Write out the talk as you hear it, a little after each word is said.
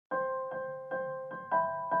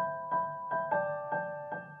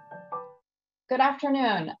Good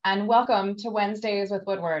afternoon and welcome to Wednesdays with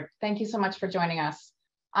Woodward. Thank you so much for joining us.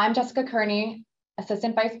 I'm Jessica Kearney,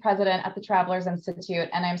 Assistant Vice President at the Travelers Institute,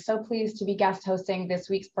 and I'm so pleased to be guest hosting this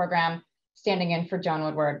week's program, standing in for Joan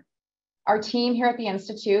Woodward. Our team here at the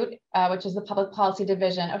Institute, which is the Public Policy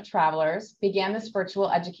Division of Travelers, began this virtual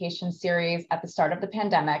education series at the start of the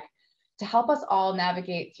pandemic to help us all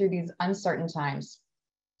navigate through these uncertain times.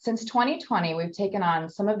 Since 2020, we've taken on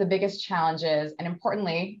some of the biggest challenges and,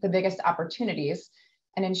 importantly, the biggest opportunities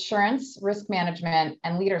in insurance, risk management,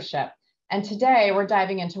 and leadership. And today we're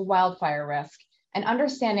diving into wildfire risk and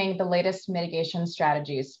understanding the latest mitigation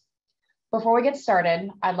strategies. Before we get started,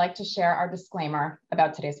 I'd like to share our disclaimer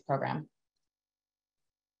about today's program.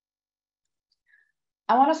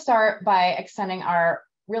 I want to start by extending our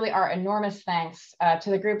enormous thanks to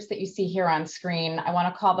the groups that you see here on screen. I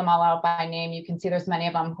want to call them all out by name. You can see there's many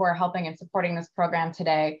of them who are helping and supporting this program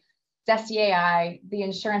today. Zesty.ai, the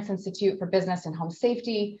Insurance Institute for Business and Home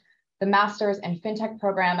Safety, the Masters in FinTech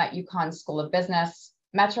program at UConn School of Business,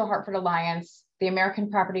 MetroHartford Alliance, the American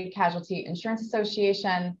Property Casualty Insurance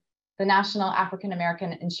Association, the National African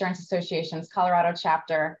American Insurance Association's Colorado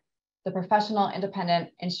chapter, the Professional Independent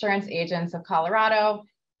Insurance Agents of Colorado,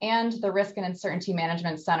 and the Risk and Uncertainty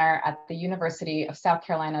Management Center at the University of South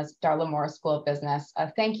Carolina's Darla Moore School of Business.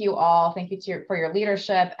 Thank you all. Thank you for your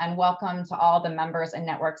leadership, and welcome to all the members and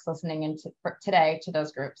networks listening in today to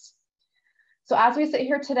those groups. So as we sit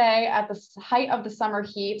here today at the height of the summer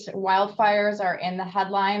heat, wildfires are in the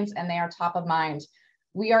headlines and they are top of mind.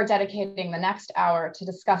 We are dedicating the next hour to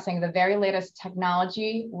discussing the very latest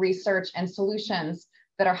technology, research, and solutions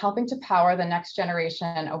that are helping to power the next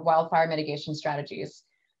generation of wildfire mitigation strategies.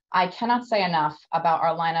 I cannot say enough about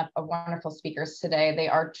our lineup of wonderful speakers today. They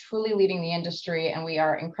are truly leading the industry, and we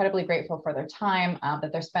are incredibly grateful for their time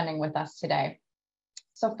that they're spending with us today.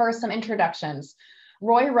 So first, some introductions.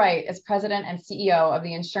 Roy Wright is President and CEO of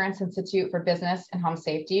the Insurance Institute for Business and Home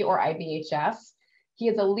Safety, or IBHS. He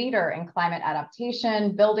is a leader in climate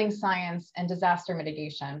adaptation, building science, and disaster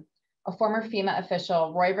mitigation. A former FEMA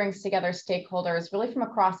official, Roy brings together stakeholders really from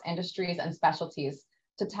across industries and specialties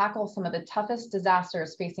to tackle some of the toughest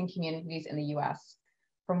disasters facing communities in the US.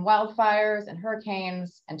 From wildfires and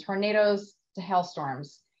hurricanes and tornadoes to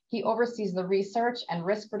hailstorms, he oversees the research and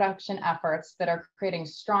risk reduction efforts that are creating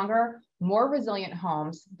stronger, more resilient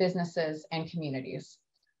homes, businesses, and communities.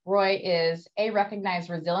 Roy is a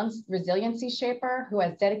recognized resiliency shaper who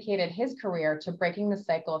has dedicated his career to breaking the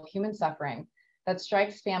cycle of human suffering that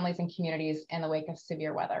strikes families and communities in the wake of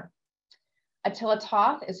severe weather. Attila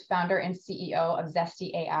Toth is founder and CEO of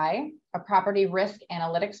Zesty.ai, a property risk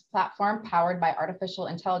analytics platform powered by artificial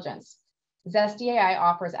intelligence. Zesty.ai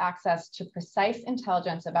offers access to precise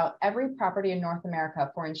intelligence about every property in North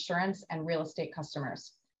America for insurance and real estate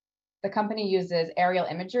customers. The company uses aerial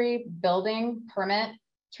imagery, building, permit,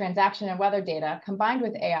 transaction, and weather data combined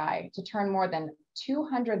with AI to turn more than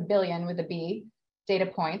 200 billion with a B data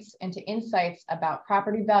points into insights about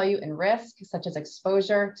property value and risk, such as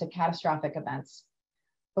exposure to catastrophic events.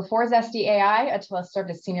 Before Zesty.ai, Attila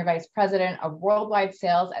served as Senior Vice President of Worldwide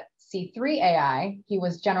Sales at C3.ai. He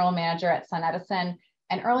was General Manager at SunEdison,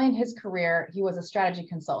 and early in his career, he was a strategy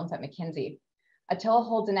consultant at McKinsey. Attila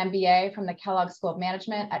holds an MBA from the Kellogg School of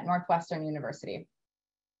Management at Northwestern University.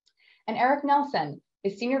 And Eric Nelson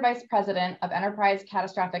is Senior Vice President of Enterprise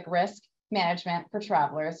Catastrophic Risk Management for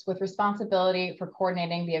Travelers, with responsibility for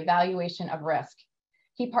coordinating the evaluation of risk.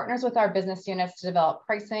 He partners with our business units to develop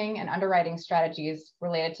pricing and underwriting strategies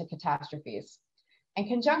related to catastrophes. In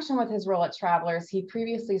conjunction with his role at Travelers, he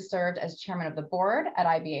previously served as chairman of the board at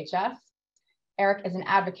IBHS. Eric is an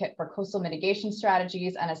advocate for coastal mitigation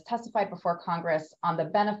strategies and has testified before Congress on the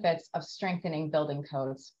benefits of strengthening building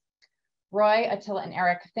codes. Roy, Attila, and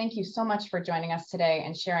Eric, thank you so much for joining us today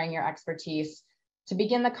and sharing your expertise. To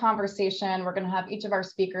begin the conversation, we're going to have each of our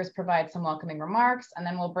speakers provide some welcoming remarks, and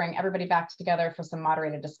then we'll bring everybody back together for some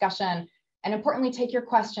moderated discussion, and importantly, take your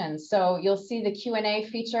questions. So you'll see the Q&A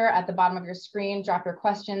feature at the bottom of your screen. Drop your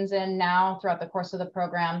questions in now throughout the course of the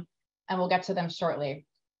program, and we'll get to them shortly.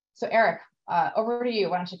 So Eric, over to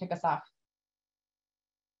you. Why don't you kick us off?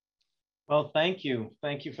 Well, thank you.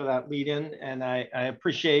 Thank you for that lead in, and I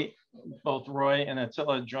appreciate both Roy and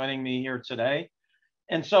Attila joining me here today.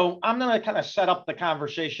 And so I'm going to kind of set up the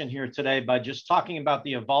conversation here today by just talking about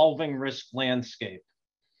the evolving risk landscape.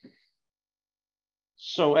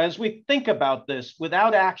 So as we think about this,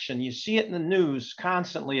 without action, you see it in the news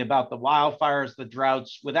constantly about the wildfires, the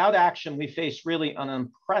droughts. Without action, we face really an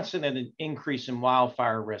unprecedented increase in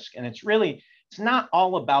wildfire risk. And it's not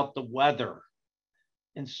all about the weather.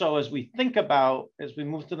 And so as we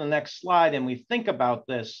move to the next slide and we think about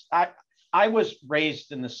this, I was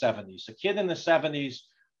raised in the 70s, a kid in the 70s.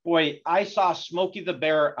 Boy, I saw Smokey the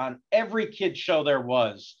Bear on every kid show there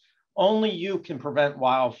was. Only you can prevent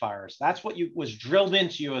wildfires. That's what was drilled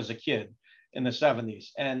into you as a kid in the 70s.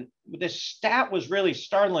 And this stat was really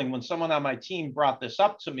startling when someone on my team brought this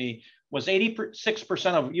up to me, was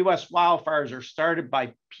 86% of US wildfires are started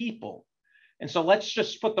by people. And so let's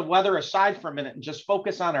just put the weather aside for a minute and just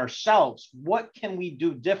focus on ourselves. What can we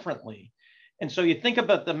do differently? And so you think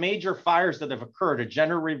about the major fires that have occurred. A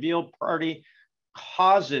gender reveal party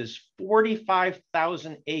causes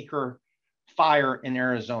 45,000 acre fire in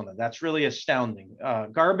Arizona. That's really astounding.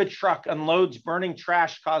 Garbage truck unloads burning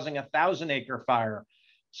trash, causing a 1,000-acre fire.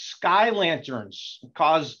 Sky lanterns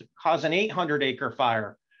cause an 800-acre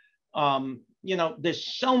fire. You know, there's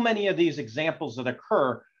so many of these examples that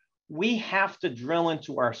occur. We have to drill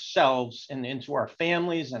into ourselves and into our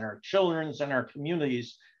families and our children's and our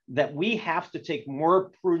communities that we have to take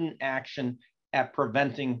more prudent action at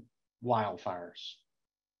preventing wildfires.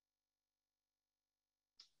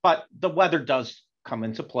 But the weather does come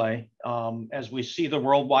into play as we see the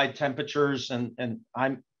worldwide temperatures. And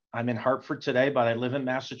I'm in Hartford today, but I live in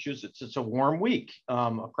Massachusetts. It's a warm week.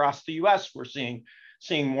 Across the US, we're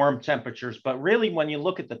seeing warm temperatures. But really, when you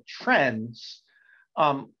look at the trends,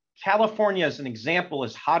 California, as an example,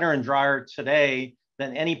 is hotter and drier today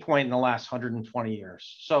than any point in the last 120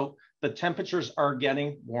 years. So the temperatures are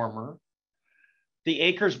getting warmer. The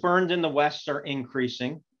acres burned in the West are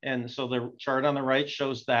increasing. And so the chart on the right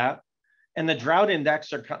shows that. And the drought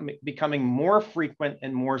index are becoming more frequent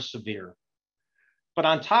and more severe. But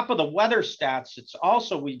on top of the weather stats, it's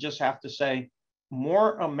also, we just have to say,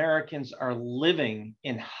 more Americans are living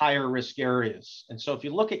in higher risk areas. And so if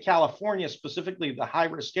you look at California, specifically the high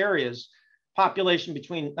risk areas, population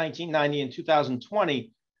between 1990 and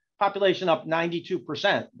 2020, population up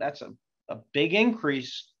 92%. That's a big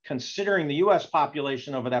increase considering the US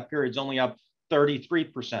population over that period is only up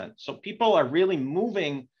 33%. So people are really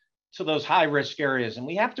moving to those high risk areas. And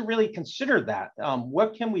we have to really consider that.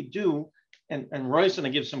 What can we do? And Roy's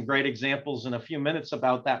going to give some great examples in a few minutes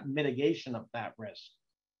about that mitigation of that risk.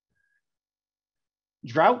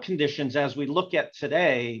 Drought conditions, as we look at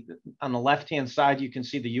today, on the left-hand side, you can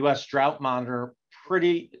see the US Drought Monitor,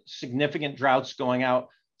 pretty significant droughts going out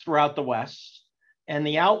throughout the West. And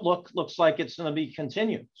the outlook looks like it's going to be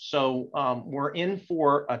continued. So we're in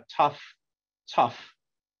for a tough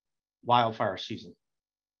wildfire season.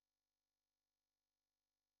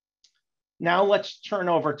 Now let's turn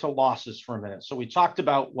over to losses for a minute. So we talked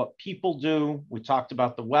about what people do. We talked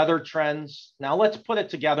about the weather trends. Now let's put it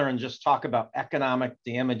together and just talk about economic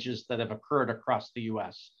damages that have occurred across the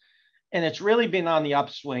US. And it's really been on the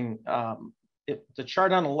upswing. The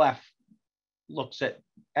chart on the left looks at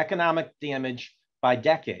economic damage by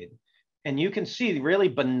decade. And you can see really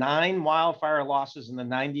benign wildfire losses in the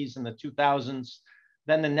 90s and the 2000s.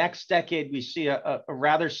 Then the next decade, we see a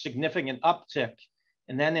rather significant uptick.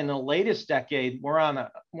 And then in the latest decade, we're on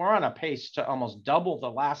a pace to almost double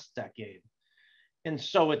the last decade. And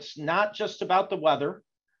so it's not just about the weather,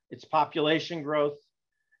 it's population growth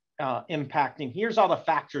impacting. Here's all the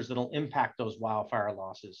factors that'll impact those wildfire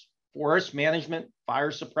losses: forest management,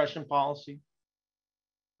 fire suppression policy,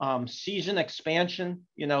 season expansion.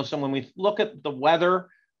 You know, so when we look at the weather,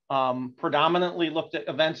 predominantly looked at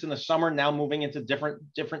events in the summer, now moving into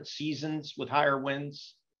different seasons with higher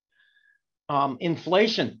winds.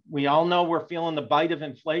 Inflation, we all know we're feeling the bite of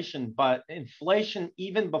inflation, but inflation,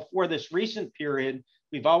 even before this recent period,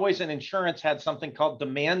 we've always in insurance had something called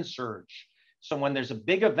demand surge. So when there's a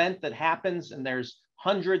big event that happens and there's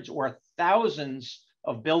hundreds or thousands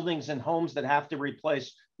of buildings and homes that have to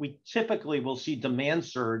replace, we typically will see demand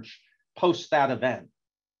surge post that event.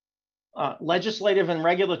 Legislative and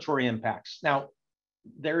regulatory impacts. Now,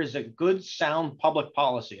 there is a good sound public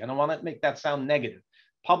policy. I don't want to make that sound negative.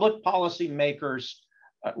 Public policy makers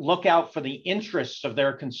look out for the interests of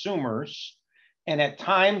their consumers. And at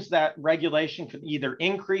times that regulation can either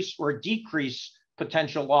increase or decrease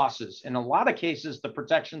potential losses. In a lot of cases, the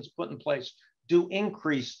protections put in place do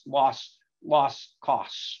increase loss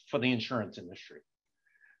costs for the insurance industry.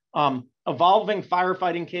 Evolving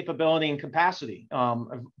firefighting capability and capacity.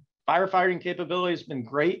 Firefighting capability has been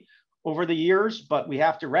great over the years, but we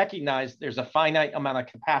have to recognize there's a finite amount of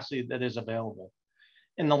capacity that is available.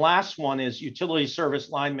 And the last one is utility service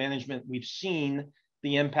line management. We've seen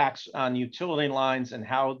the impacts on utility lines and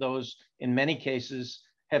how those, in many cases,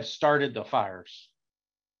 have started the fires.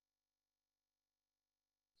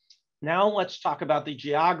 Now let's talk about the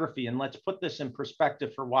geography, and let's put this in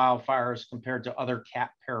perspective for wildfires compared to other cat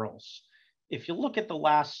perils. If you look at the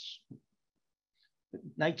last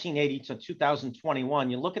 1980 to 2021,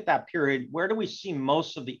 you look at that period, where do we see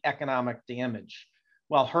most of the economic damage?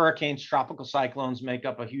 Well, hurricanes, tropical cyclones make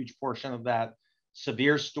up a huge portion of that.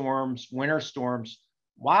 Severe storms, winter storms,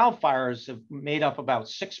 wildfires have made up about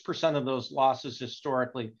 6% of those losses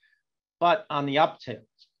historically, but on the uptick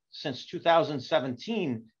since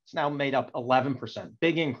 2017, it's now made up 11%,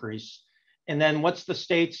 big increase. And then what's the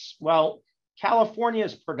states? Well, California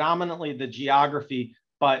is predominantly the geography,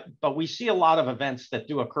 but we see a lot of events that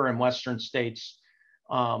do occur in Western states.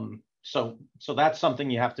 So that's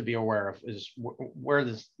something you have to be aware of, is where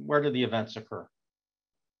do the events occur?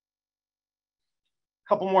 A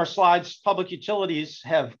couple more slides. Public utilities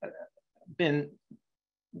have been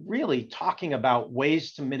really talking about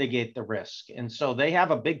ways to mitigate the risk. And so they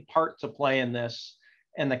have a big part to play in this.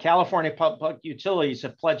 And the California public utilities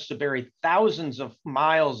have pledged to bury thousands of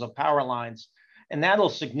miles of power lines, and that'll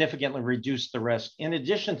significantly reduce the risk. In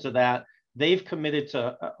addition to that, they've committed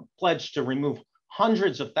to pledge to remove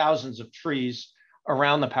hundreds of thousands of trees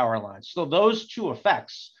around the power lines. So those two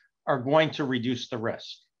effects are going to reduce the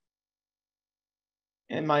risk.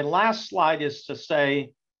 And my last slide is to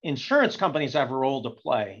say, insurance companies have a role to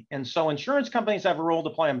play. And so insurance companies have a role to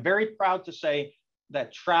play. I'm very proud to say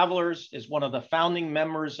that Travelers is one of the founding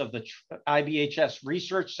members of the IBHS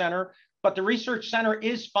Research Center, but the Research Center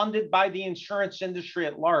is funded by the insurance industry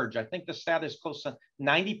at large. I think the stat is close to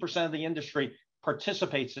 90% of the industry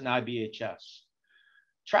participates in IBHS.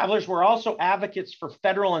 Travelers were also advocates for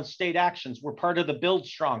federal and state actions. We're part of the Build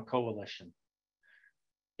Strong Coalition.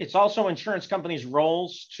 It's also insurance companies'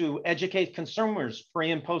 roles to educate consumers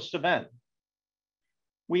pre and post event.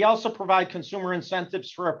 We also provide consumer incentives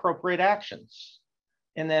for appropriate actions.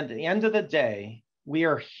 And then at the end of the day, we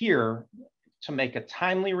are here to make a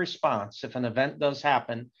timely response if an event does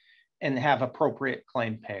happen and have appropriate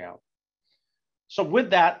claim payout. So with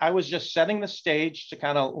that, I was just setting the stage to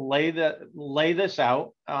kind of lay this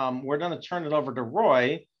out. We're going to turn it over to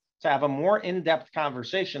Roy to have a more in-depth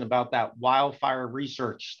conversation about that wildfire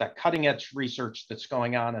research, that cutting-edge research that's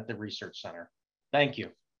going on at the Research Center. Thank you.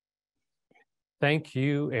 Thank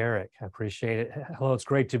you, Eric. I appreciate it. Hello, it's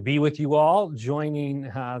great to be with you all.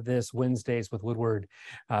 Joining this Wednesdays with Woodward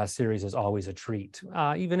series is always a treat,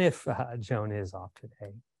 even if Joan is off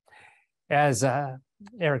today. As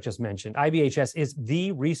Eric just mentioned, IBHS is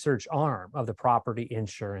the research arm of the property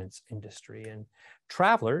insurance industry, and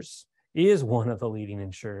Travelers is one of the leading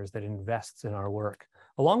insurers that invests in our work,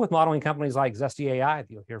 along with modeling companies like Zesty.ai that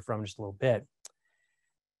you'll hear from in just a little bit.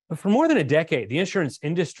 But for more than a decade, the insurance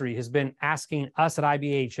industry has been asking us at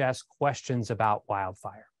IBHS questions about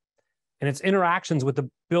wildfire and its interactions with the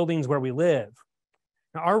buildings where we live.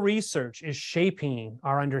 Now, our research is shaping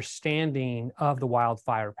our understanding of the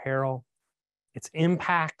wildfire peril, its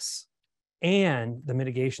impacts, and the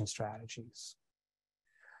mitigation strategies.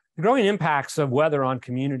 The growing impacts of weather on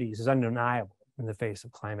communities is undeniable in the face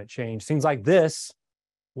of climate change. Things like this,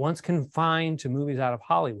 once confined to movies out of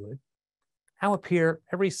Hollywood, now appear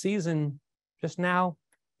every season just now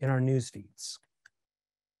in our news feeds.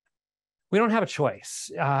 We don't have a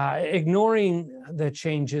choice. Ignoring the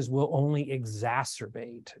changes will only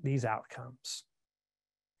exacerbate these outcomes.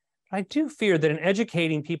 I do fear that in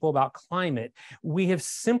educating people about climate, we have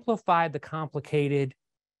simplified the complicated,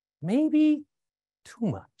 maybe too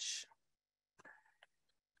much.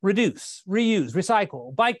 Reduce, reuse,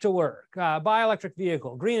 recycle, bike to work, buy electric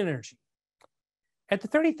vehicle, green energy. At the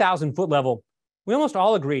 30,000 foot level, we almost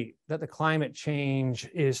all agree that the climate change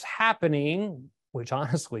is happening, which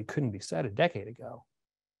honestly couldn't be said a decade ago.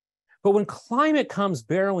 But when climate comes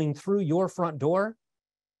barreling through your front door,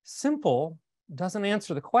 simple doesn't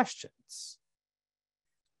answer the questions.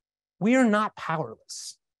 We are not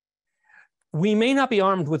powerless. We may not be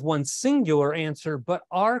armed with one singular answer, but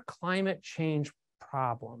our climate change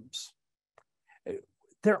problems,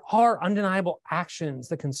 there are undeniable actions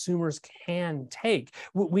that consumers can take.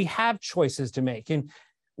 We have choices to make. And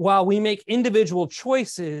while we make individual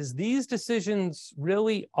choices, these decisions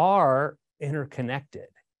really are interconnected.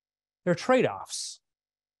 They're trade-offs,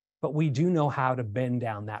 but we do know how to bend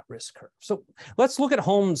down that risk curve. So let's look at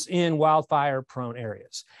homes in wildfire-prone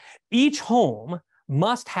areas. Each home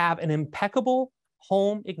must have an impeccable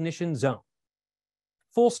home ignition zone.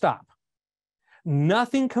 Full stop.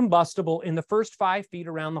 Nothing combustible in the first 5 feet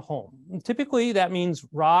around the home. And typically, that means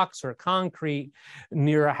rocks or concrete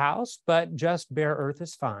near a house, but just bare earth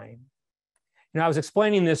is fine. You know, I was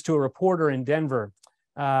explaining this to a reporter in Denver,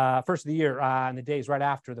 first of the year, in the days right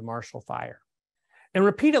after the Marshall Fire. And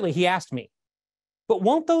repeatedly, he asked me, but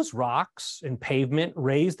won't those rocks and pavement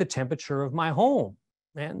raise the temperature of my home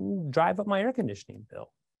and drive up my air conditioning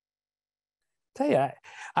bill? Tell you,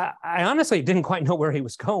 I honestly didn't quite know where he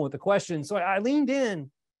was going with the question, so I leaned in.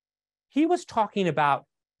 He was talking about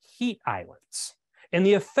heat islands and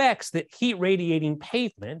the effects that heat radiating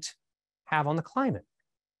pavement have on the climate.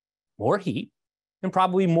 More heat and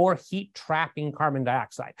probably more heat trapping carbon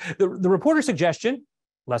dioxide. The reporter's suggestion,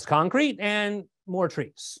 less concrete and more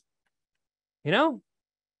trees. You know,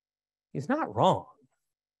 he's not wrong.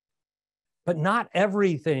 But not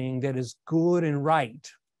everything that is good and right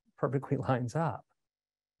perfectly lines up.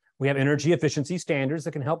 We have energy efficiency standards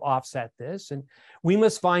that can help offset this, and we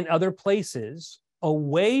must find other places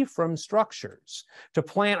away from structures to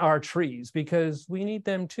plant our trees because we need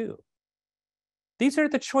them too. These are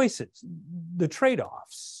the choices, the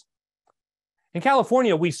trade-offs. In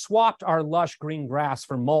California, we swapped our lush green grass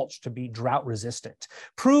for mulch to be drought resistant,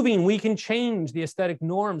 proving we can change the aesthetic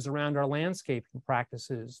norms around our landscaping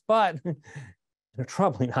practices. But a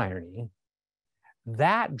troubling irony,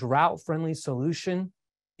 that drought-friendly solution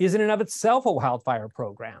is in and of itself a wildfire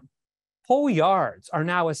program. Whole yards are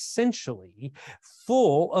now essentially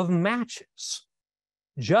full of matches,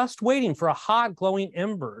 just waiting for a hot glowing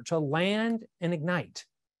ember to land and ignite,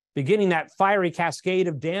 beginning that fiery cascade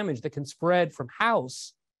of damage that can spread from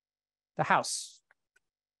house to house.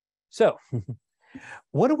 So,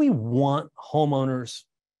 what do we want homeowners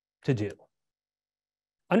to do?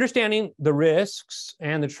 Understanding the risks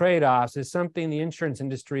and the trade-offs is something the insurance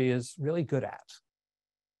industry is really good at.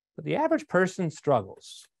 But the average person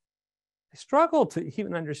struggles. They struggle to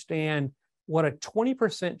even understand what a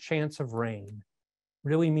 20% chance of rain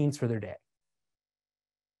really means for their day.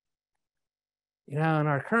 You know, in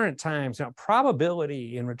our current times,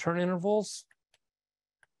 probability and return intervals,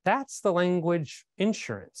 that's the language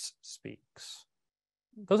insurance speaks.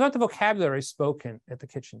 Those aren't the vocabulary spoken at the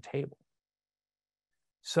kitchen table.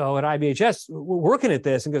 So at IBHS, we're working at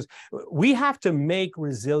this and goes, we have to make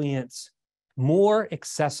resilience more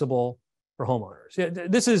accessible for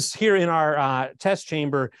homeowners. This is here in our test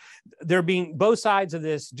chamber. Both sides of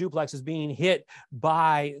this duplex is being hit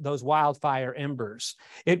by those wildfire embers.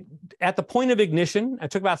 At the point of ignition,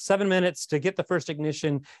 it took about 7 minutes to get the first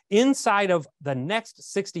ignition. Inside of the next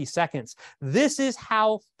 60 seconds, this is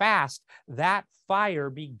how fast that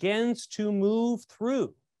fire begins to move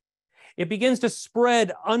through. It begins to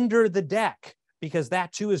spread under the deck because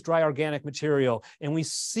that too is dry organic material. And we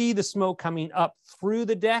see the smoke coming up through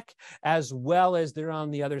the deck as well as they're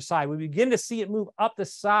on the other side. We begin to see it move up the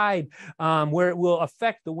side where it will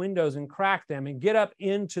affect the windows and crack them and get up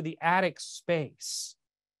into the attic space.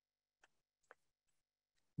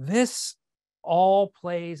 This all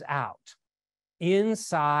plays out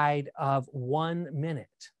inside of 1 minute.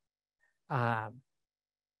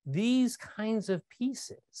 These kinds of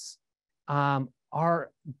pieces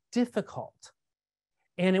are difficult.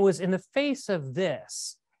 And it was in the face of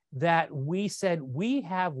this that we said, we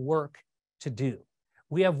have work to do.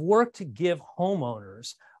 We have work to give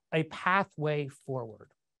homeowners a pathway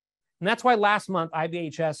forward. And that's why last month,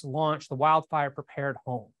 IBHS launched the Wildfire Prepared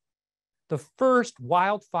Home, the first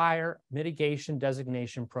wildfire mitigation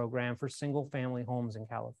designation program for single-family homes in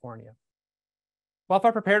California.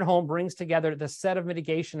 Wildfire Prepared Home brings together the set of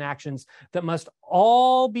mitigation actions that must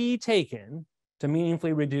all be taken to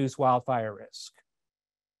meaningfully reduce wildfire risk.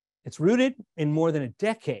 It's rooted in more than a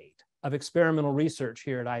decade of experimental research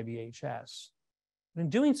here at IBHS. And in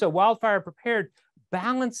doing so, Wildfire Prepared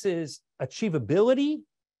balances achievability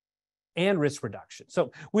and risk reduction.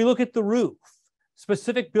 So we look at the roof,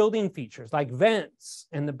 specific building features like vents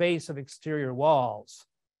and the base of exterior walls,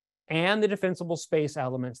 and the defensible space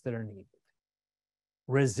elements that are needed.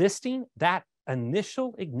 Resisting that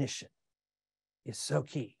initial ignition is so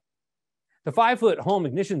key. The 5-foot home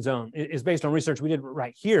ignition zone is based on research we did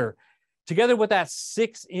right here. Together with that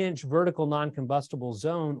 6-inch vertical non-combustible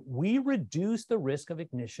zone, we reduce the risk of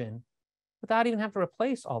ignition without even having to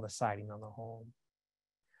replace all the siding on the home.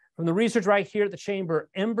 From the research right here at the chamber,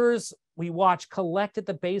 embers we watch collect at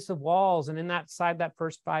the base of walls and inside that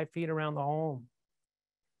first 5 feet around the home.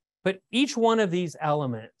 But each one of these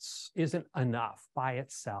elements isn't enough by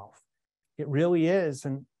itself. It really is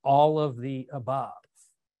an all of the above.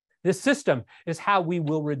 This system is how we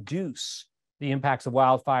will reduce the impacts of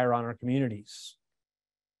wildfire on our communities.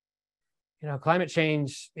 You know, climate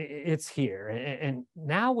change, it's here. And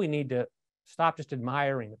now we need to stop just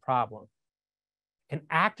admiring the problem and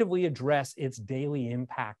actively address its daily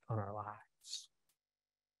impact on our lives.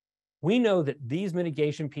 We know that these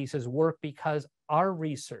mitigation pieces work because our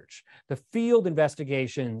research, the field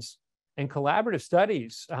investigations, and collaborative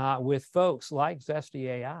studies with folks like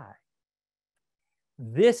Zesty.ai.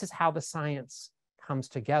 This is how the science comes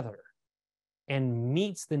together and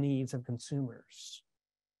meets the needs of consumers.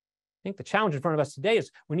 think the challenge in front of us today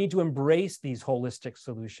is we need to embrace these holistic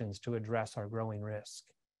solutions to address our growing risk.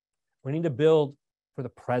 We need to build for the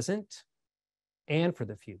present and for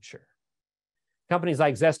the future. Companies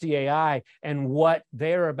like Zesty.ai and what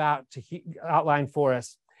they're about to outline for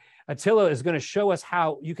us, Attila is going to show us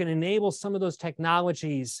how you can enable some of those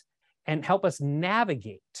technologies and help us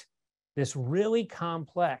navigate this really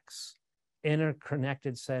complex,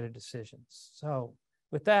 interconnected set of decisions. So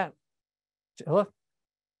with that, Attila.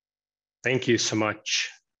 Thank you so much,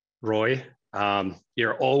 Roy.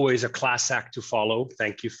 You're always a class act to follow.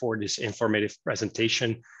 Thank you for this informative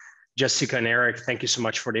presentation. Jessica and Eric, thank you so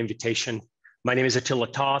much for the invitation. My name is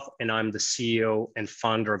Attila Toth, and I'm the CEO and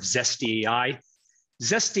founder of Zesty.ai.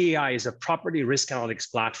 Zesty.ai is a property risk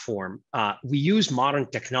analytics platform. We use modern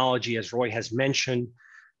technology, as Roy has mentioned,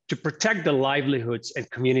 to protect the livelihoods and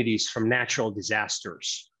communities from natural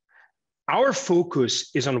disasters. Our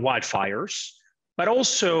focus is on wildfires, but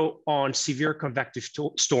also on severe convective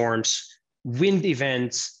storms, wind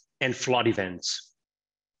events, and flood events.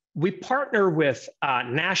 We partner with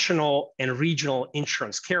national and regional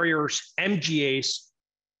insurance carriers, MGAs,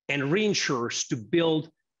 and reinsurers to build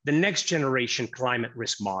the next generation climate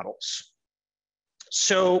risk models.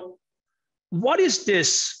 So what is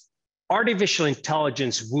this artificial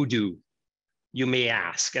intelligence voodoo, you may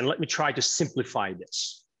ask? And let me try to simplify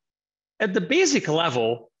this. At the basic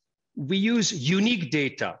level, we use unique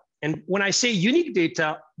data. And when I say unique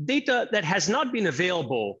data, data that has not been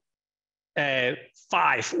available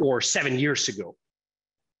 5 or 7 years ago.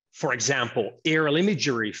 For example, aerial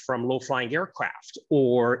imagery from low-flying aircraft,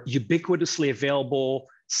 or ubiquitously available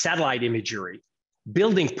satellite imagery,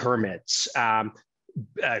 building permits,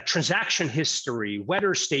 transaction history,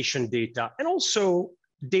 weather station data, and also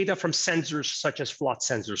data from sensors such as flood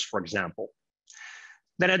sensors, for example.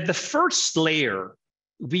 Then at the first layer,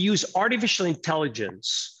 we use artificial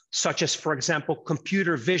intelligence, such as, for example,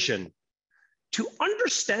 computer vision, to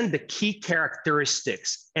understand the key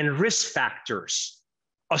characteristics and risk factors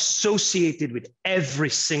associated with every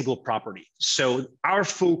single property. So our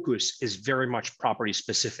focus is very much property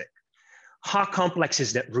specific. How complex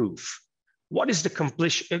is that roof? What is the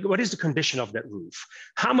condition of that roof?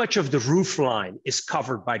 How much of the roof line is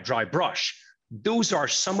covered by dry brush? Those are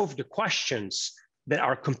some of the questions that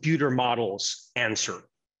our computer models answer.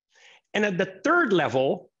 And at the third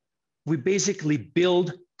level, we basically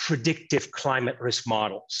build predictive climate risk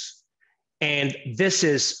models. And this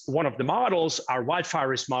is one of the models, our wildfire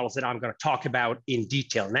risk models, that I'm going to talk about in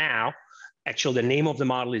detail now. Actually, the name of the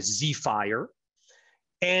model is Z-Fire.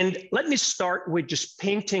 And let me start with just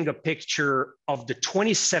painting a picture of the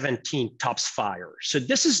 2017 Tubbs fire. So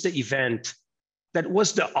this is the event that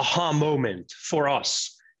was the aha moment for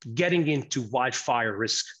us getting into wildfire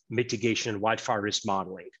risk mitigation and wildfire risk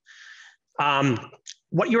modeling.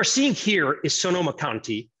 What you're seeing here is Sonoma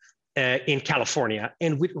County in California.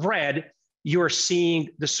 And with red, you're seeing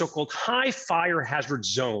the so-called high fire hazard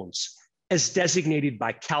zones as designated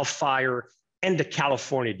by CAL FIRE and the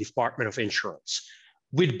California Department of Insurance.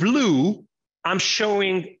 With blue, I'm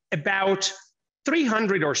showing about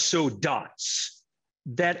 300 or so dots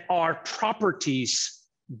that are properties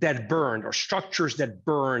that burned or structures that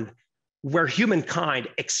burned where humankind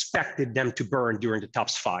expected them to burn during the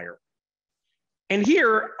Tubbs fire. And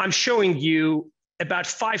here I'm showing you about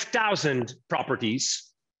 5,000 properties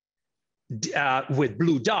with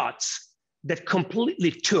blue dots that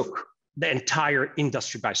completely took the entire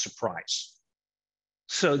industry by surprise.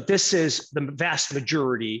 So this is the vast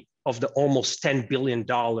majority of the almost $10 billion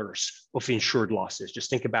of insured losses. Just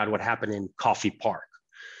think about what happened in Coffey Park.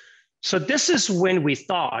 So this is when we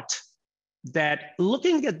thought that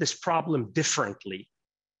looking at this problem differently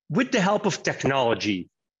with the help of technology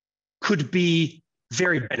could be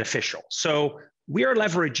very beneficial. So we are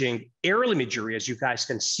leveraging aerial imagery, as you guys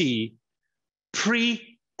can see,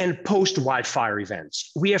 pre and post wildfire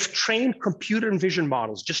events. We have trained computer and vision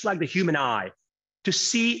models, just like the human eye, to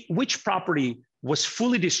see which property was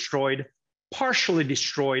fully destroyed, partially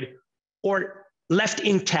destroyed, or left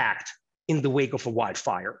intact in the wake of a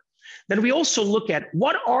wildfire. Then we also look at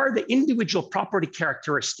what are the individual property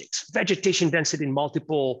characteristics, vegetation density in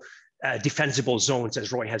multiple defensible zones,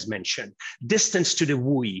 as Roy has mentioned, distance to the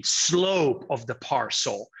WUI, slope of the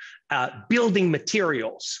parcel, building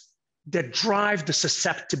materials that drive the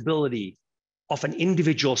susceptibility of an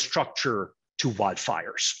individual structure to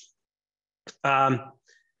wildfires.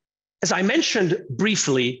 As I mentioned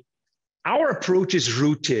briefly, our approach is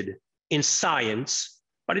rooted in science,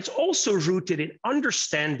 but it's also rooted in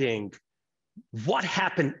understanding what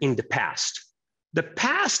happened in the past. The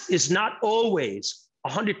past is not always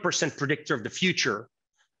 100% predictor of the future,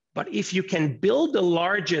 but if you can build the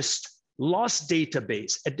largest loss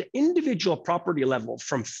database at the individual property level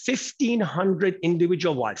from 1,500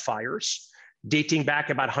 individual wildfires, dating back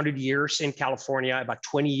about 100 years in California, about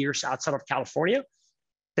 20 years outside of California,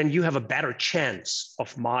 then you have a better chance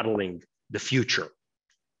of modeling the future.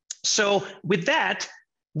 So with that,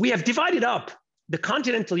 we have divided up the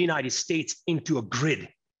continental United States into a grid.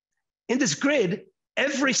 In this grid,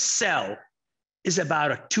 every cell is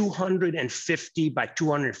about a 250 by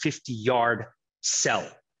 250 yard cell.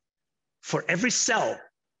 For every cell,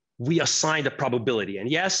 we assigned a probability. And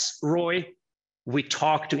yes, Roy, we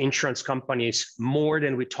talk to insurance companies more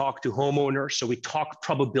than we talk to homeowners. So we talk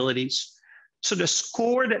probabilities. So the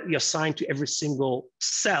score that we assign to every single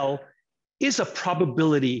cell is a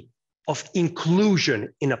probability of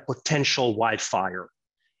inclusion in a potential wildfire.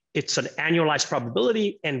 It's an annualized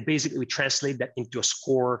probability, and basically we translate that into a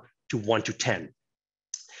score to 1 to 10.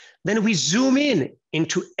 Then we zoom in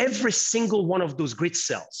into every single one of those grid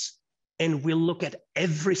cells, and we look at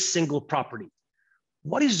every single property.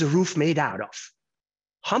 What is the roof made out of?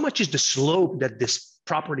 How much is the slope that this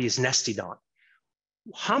property is nested on?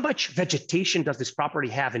 How much vegetation does this property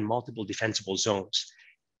have in multiple defensible zones?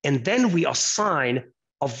 And then we assign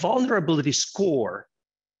a vulnerability score,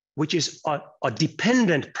 which is a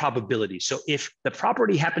dependent probability. So if the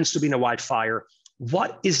property happens to be in a wildfire,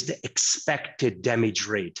 what is the expected damage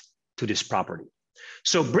rate to this property?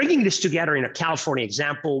 So bringing this together in a California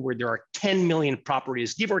example where there are 10 million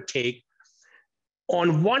properties, give or take,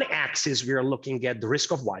 on one axis, we are looking at the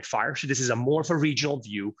risk of wildfire. So this is a more of a regional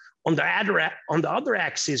view. On the other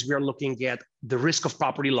axis, we are looking at the risk of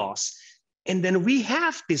property loss. And then we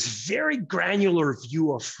have this very granular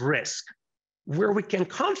view of risk where we can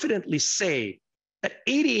confidently say that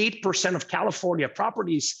 88% of California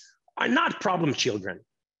properties are not problem children.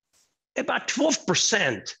 About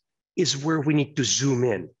 12% is where we need to zoom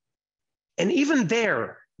in. And even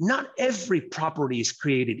there, not every property is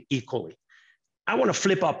created equally. I want to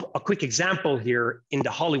flip up a quick example here in the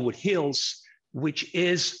Hollywood Hills, which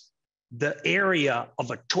is the area of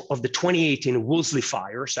the 2018 Woolsey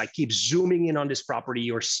fire. So I keep zooming in on this property.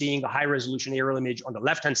 You're seeing a high resolution aerial image on the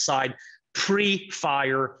left-hand side,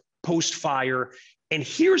 pre-fire, post-fire. And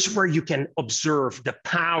here's where you can observe the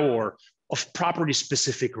power of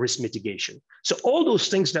property-specific risk mitigation. So all those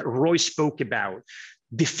things that Roy spoke about,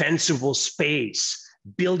 defensible space,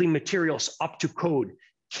 building materials up to code,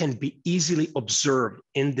 can be easily observed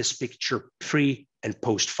in this picture pre and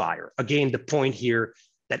post-fire. Again, the point here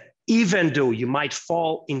that even though you might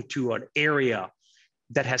fall into an area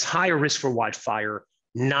that has higher risk for wildfire,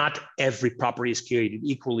 not every property is created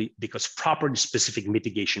equally because property-specific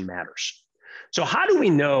mitigation matters. So how do we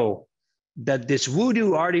know that this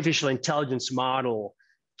voodoo artificial intelligence model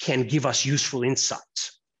can give us useful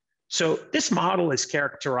insights? So this model is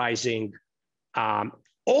characterizing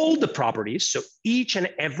all the properties, so each and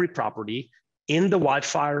every property in the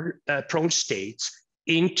wildfire-prone states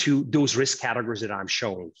into those risk categories that I'm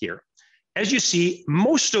showing here. As you see,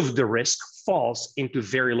 most of the risk falls into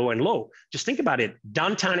very low and low. Just think about it.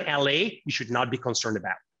 Downtown LA, you should not be concerned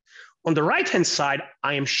about. On the right-hand side,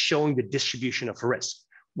 I am showing the distribution of risk.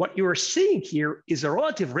 What you are seeing here is a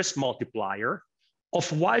relative risk multiplier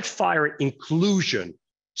of wildfire inclusion.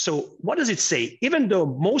 So what does it say? Even though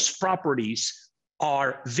most properties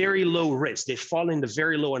are very low risk, they fall in the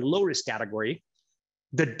very low and low risk category,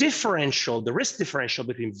 the differential, the risk differential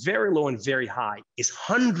between very low and very high is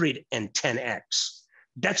 110x.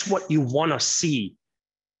 That's what you want to see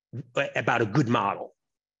about a good model.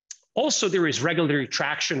 Also, there is regulatory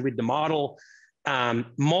traction with the model.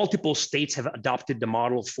 Multiple states have adopted the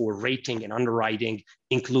model for rating and underwriting,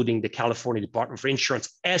 including the California Department for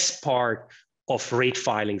Insurance as part of rate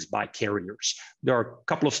filings by carriers. There are a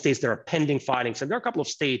couple of states that are pending filings, and there are a couple of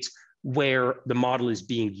states where the model is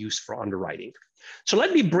being used for underwriting. So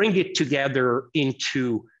let me bring it together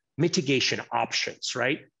into mitigation options,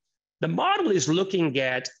 right? The model is looking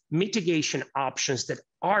at mitigation options that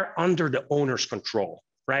are under the owner's control,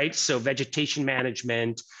 right? So vegetation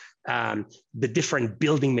management, the different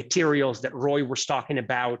building materials that Roy was talking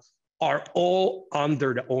about are all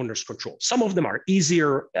under the owner's control. Some of them are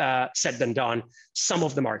easier said than done. Some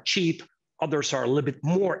of them are cheap. Others are a little bit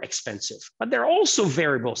more expensive. But there are also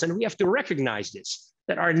variables, and we have to recognize this,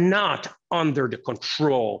 that are not under the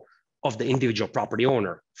control of the individual property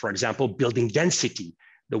owner. For example, building density,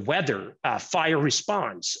 the weather, fire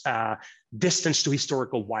response, distance to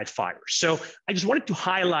historical wildfires. So I just wanted to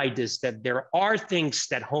highlight this, that there are things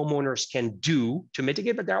that homeowners can do to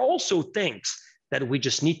mitigate, but there are also things that we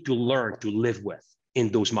just need to learn to live with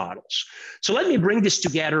in those models. So let me bring this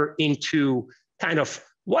together into kind of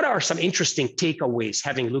what are some interesting takeaways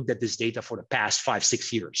having looked at this data for the past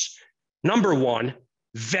 5-6 years. Number one,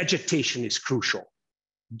 vegetation is crucial.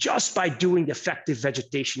 Just by doing effective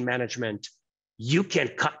vegetation management, you can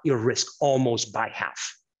cut your risk almost by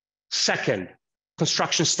half. Second,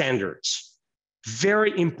 construction standards.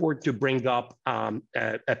 Very important to bring up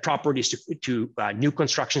properties to new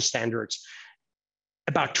construction standards.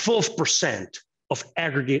 About 12% of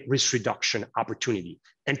aggregate risk reduction opportunity.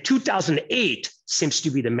 And 2008 seems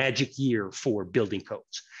to be the magic year for building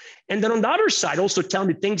codes. And then on the other side, also tell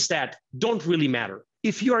me things that don't really matter.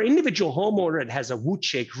 If you're an individual homeowner that has a wood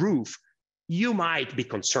shake roof, you might be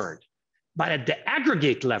concerned. But at the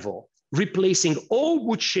aggregate level, replacing all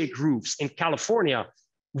wood shake roofs in California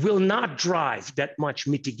will not drive that much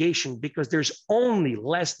mitigation because there's only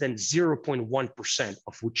less than 0.1%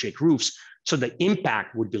 of wood shake roofs. So the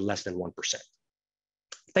impact would be less than 1%.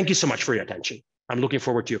 Thank you so much for your attention. I'm looking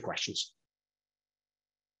forward to your questions.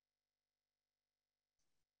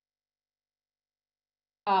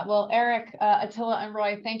 Well, Eric, Attila, and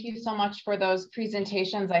Roy, thank you so much for those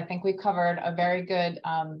presentations. I think we covered a very good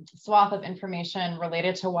swath of information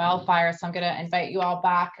related to wildfires. So I'm going to invite you all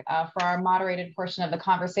back for our moderated portion of the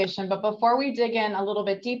conversation. But before we dig in a little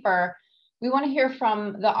bit deeper, we want to hear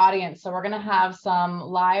from the audience. So we're going to have some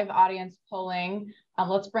live audience polling.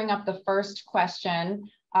 Let's bring up the first question.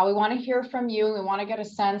 We want to hear from you. We want to get a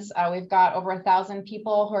sense. We've got over 1,000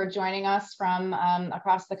 people who are joining us from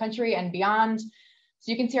across the country and beyond.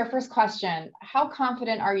 So you can see our first question. How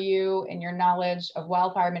confident are you in your knowledge of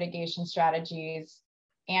wildfire mitigation strategies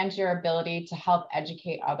and your ability to help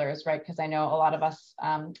educate others, right? Because I know a lot of us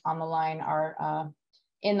on the line are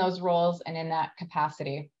in those roles and in that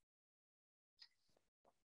capacity.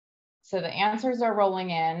 So the answers are rolling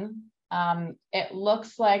in. It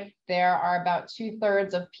looks like there are about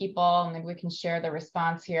 2/3 of people, and maybe we can share the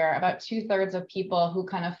response here, about 2/3 of people who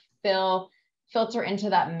kind of filter into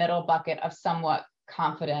that middle bucket of somewhat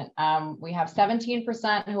confident. We have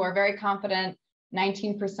 17% who are very confident,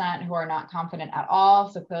 19% who are not confident at all.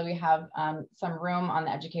 So clearly we have some room on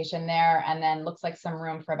the education there, and then looks like some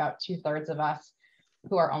room for about 2/3 of us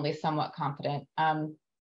who are only somewhat confident.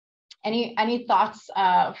 Any thoughts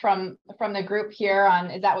from the group here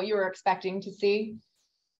on, is that what you were expecting to see?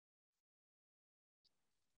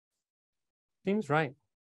 Seems right.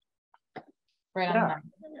 Right on. Yeah.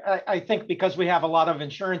 I think because we have a lot of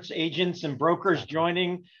insurance agents and brokers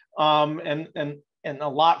joining, and a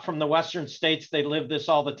lot from the Western states, they live this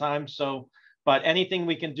all the time. So, but anything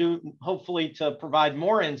we can do, hopefully, to provide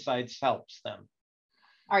more insights helps them.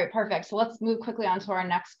 All right, perfect. So let's move quickly on to our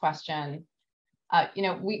next question.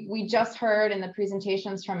 We just heard in the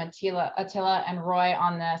presentations from Attila and Roy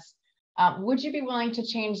on this. Would you be willing to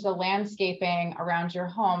change the landscaping around your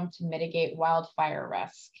home to mitigate wildfire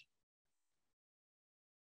risk?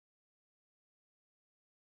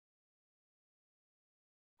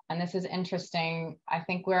 And this is interesting. I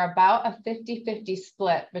think we're about a 50-50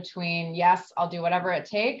 split between yes, I'll do whatever it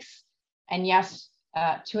takes, and yes,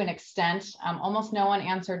 to an extent. Almost no one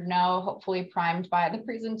answered no, hopefully primed by the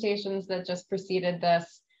presentations that just preceded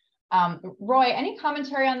this. Roy, any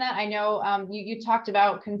commentary on that? I know you talked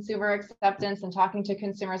about consumer acceptance and talking to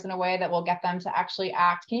consumers in a way that will get them to actually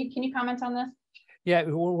act. Can you comment on this? Yeah,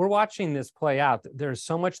 we're watching this play out. There's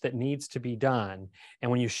so much that needs to be done.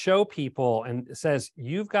 And when you show people and it says,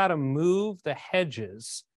 you've got to move the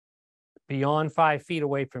hedges beyond 5 feet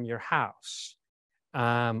away from your house.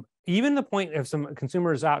 Even the point of some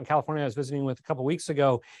consumers out in California I was visiting with a couple of weeks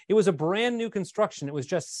ago, it was a brand new construction. It was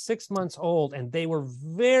just 6 months old, and they were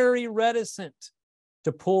very reticent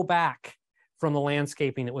to pull back from the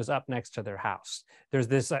landscaping that was up next to their house. There's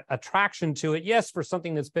this attraction to it, yes, for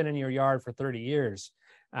something that's been in your yard for 30 years.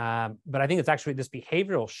 But I think it's actually this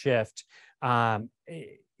behavioral shift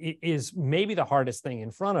is maybe the hardest thing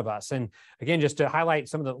in front of us. And again, just to highlight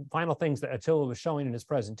some of the final things that Attila was showing in his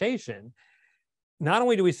presentation, not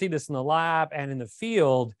only do we see this in the lab and in the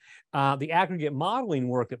field, the aggregate modeling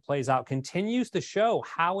work that plays out continues to show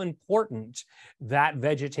how important that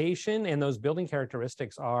vegetation and those building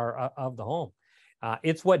characteristics are of the home.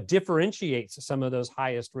 It's what differentiates some of those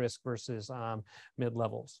highest risk versus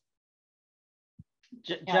mid-levels.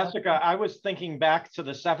 Jessica, I was thinking back to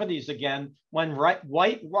the 70s again, when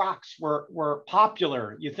white rocks were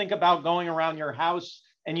popular. You think about going around your house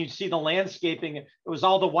and you'd see the landscaping, it was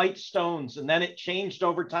all the white stones, and then it changed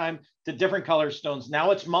over time to different color stones.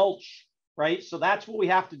 Now it's mulch, right? So that's what we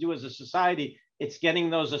have to do as a society. It's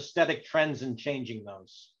getting those aesthetic trends and changing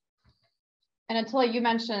those. And Attila, you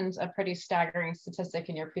mentioned a pretty staggering statistic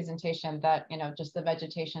in your presentation that, just the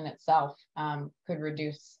vegetation itself could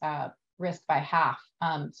reduce risk by half.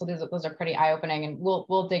 So those are pretty eye-opening, and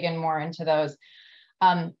we'll dig in more into those.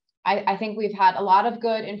 I think we've had a lot of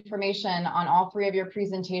good information on all three of your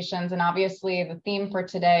presentations. And obviously the theme for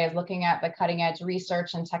today is looking at the cutting edge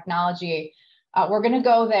research and technology. We're going to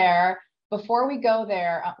go there. Before we go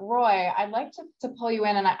there, Roy, I'd like to pull you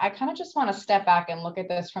in, and I kind of just want to step back and look at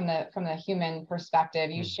this from the human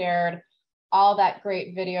perspective. You shared all that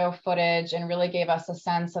great video footage and really gave us a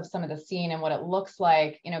sense of some of the scene and what it looks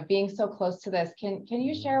like, being so close to this. Can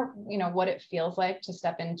you share, what it feels like to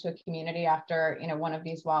step into a community after, one of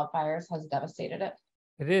these wildfires has devastated it?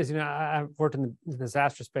 It is. I've worked in the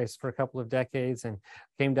disaster space for a couple of decades and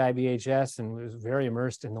came to IBHS and was very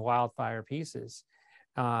immersed in the wildfire pieces.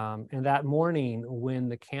 And that morning when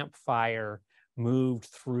the campfire moved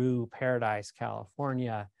through Paradise,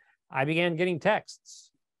 California, I began getting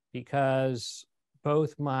texts because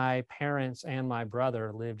both my parents and my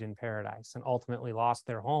brother lived in Paradise and ultimately lost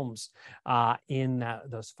their homes in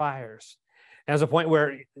those fires. And there's a point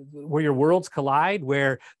where your worlds collide,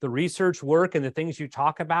 where the research work and the things you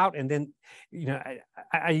talk about, and then,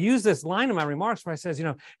 I use this line in my remarks where I says,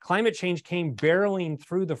 climate change came barreling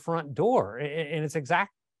through the front door, and it's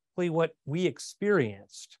exactly what we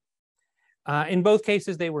experienced. In both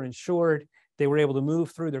cases, they were insured. They were able to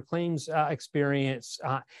move through their claims experience,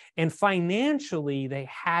 and financially, they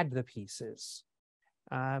had the pieces.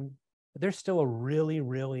 But there's still a really,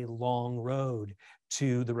 really long road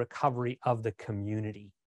to the recovery of the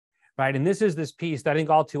community, right? And this is this piece that I think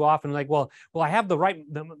all too often, like, well, I have the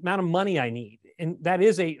amount of money I need, and that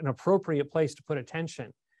is an appropriate place to put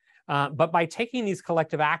attention. But by taking these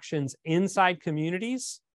collective actions inside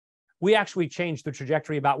communities, we actually change the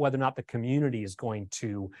trajectory about whether or not the community is going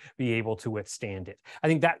to be able to withstand it. I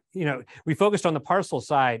think that, we focused on the parcel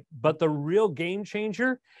side, but the real game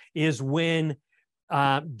changer is when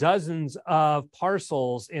dozens of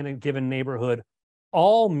parcels in a given neighborhood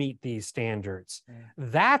all meet these standards.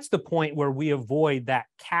 That's the point where we avoid that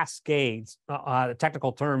cascades. The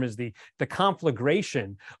technical term is the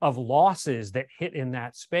conflagration of losses that hit in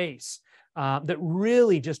that space that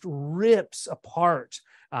really just rips apart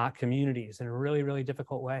communities in a really, really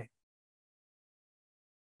difficult way.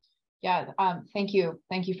 Yeah, thank you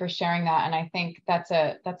for sharing that. And I think that's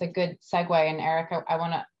a good segue. And Eric, I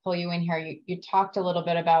want to pull you in here. You talked a little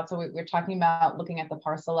bit about, so we're talking about looking at the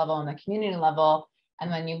parcel level and the community level. And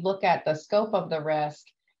when you look at the scope of the risk,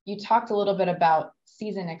 you talked a little bit about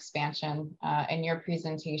season expansion in your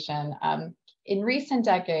presentation. In recent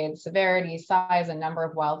decades, severity, size, and number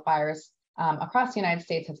of wildfires across the United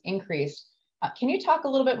States has increased. Can you talk a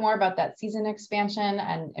little bit more about that season expansion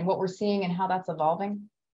and what we're seeing and how that's evolving?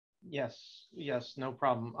 Yes, no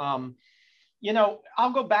problem.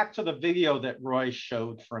 I'll go back to the video that Roy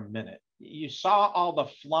showed for a minute. You saw all the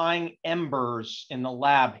flying embers in the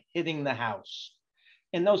lab hitting the house.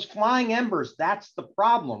 And those flying embers, that's the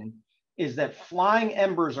problem, is that flying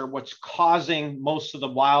embers are what's causing most of the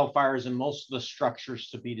wildfires and most of the structures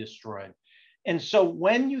to be destroyed. And so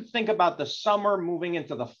when you think about the summer moving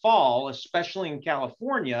into the fall, especially in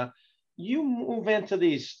California, you move into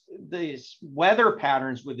these weather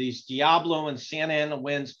patterns with these Diablo and Santa Ana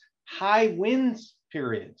winds, high winds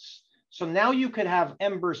periods. So now you could have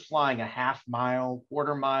embers flying a half mile,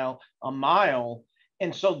 quarter mile, a mile.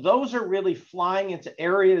 And so those are really flying into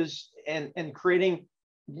areas and creating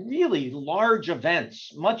really large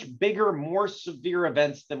events, much bigger, more severe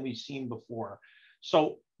events than we've seen before.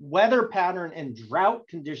 So weather pattern and drought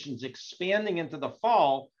conditions expanding into the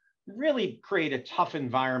fall really create a tough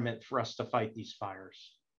environment for us to fight these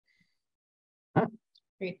fires.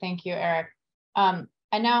 Great, thank you, Eric.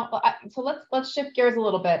 And now, so let's shift gears a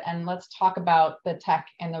little bit and let's talk about the tech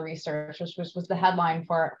and the research, which was the headline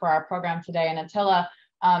for our program today. And Attila,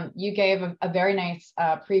 you gave a very nice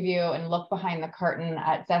preview and look behind the curtain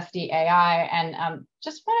at Zesty.ai, and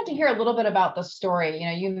just wanted to hear a little bit about the story.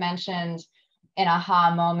 You mentioned an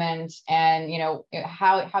aha moment and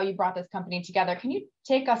how you brought this company together. Can you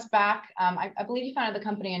take us back? I believe you founded the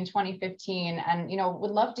company in 2015, and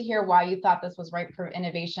would love to hear why you thought this was right for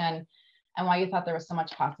innovation and why you thought there was so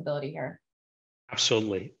much possibility here.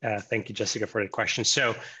 Absolutely. Thank you, Jessica, for the question.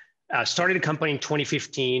 So started a company in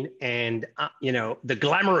 2015, and the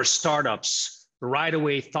glamorous startups right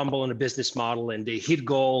away stumble on a business model and they hit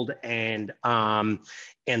gold, and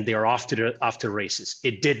they're off to the races.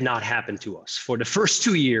 It did not happen to us. For the first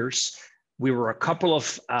 2 years, we were a couple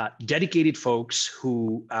of dedicated folks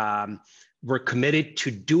who were committed to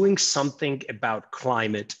doing something about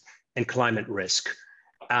climate and climate risk.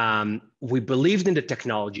 We believed in the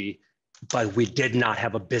technology, but we did not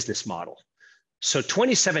have a business model. So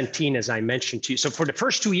 2017, as I mentioned to you, so for the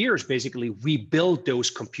first 2 years, basically, we built those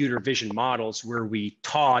computer vision models where we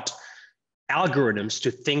taught algorithms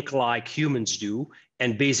to think like humans do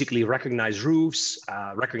and basically recognize roofs,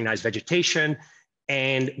 recognize vegetation,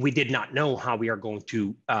 and we did not know how we are going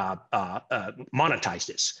to monetize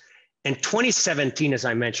this. And 2017, as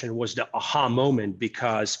I mentioned, was the aha moment,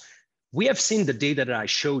 because we have seen the data that I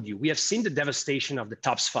showed you. We have seen the devastation of the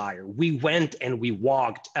Tubbs fire. We went and we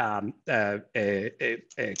walked a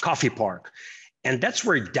coffee park. And that's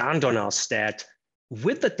where it dawned on us that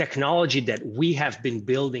with the technology that we have been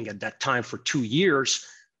building at that time for 2 years,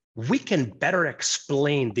 we can better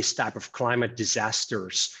explain this type of climate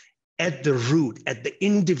disasters at the root, at the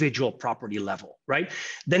individual property level, right?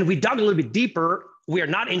 Then we dug a little bit deeper. We are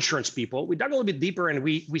not insurance people. We dug a little bit deeper, and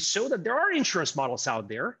we saw that there are insurance models out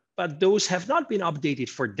there, but those have not been updated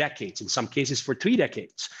for decades, in some cases for 3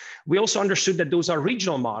 decades. We also understood that those are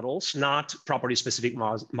regional models, not property-specific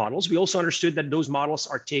models. We also understood that those models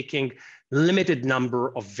are taking limited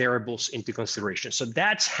number of variables into consideration. So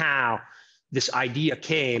that's how this idea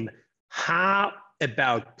came. How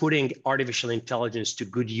about putting artificial intelligence to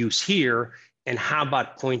good use here? And how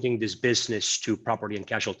about pointing this business to property and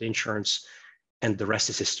casualty insurance? And the rest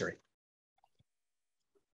is history.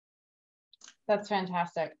 That's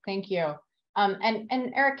fantastic. Thank you.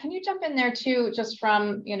 And Eric, can you jump in there too, just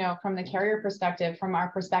from, from the carrier perspective, from our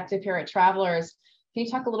perspective here at Travelers? Can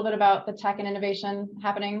you talk a little bit about the tech and innovation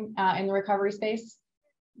happening in the recovery space?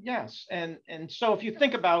 Yes, and so if you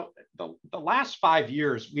think about the last 5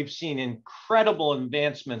 years, we've seen incredible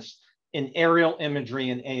advancements in aerial imagery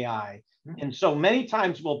and AI. And so many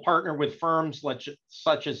times we'll partner with firms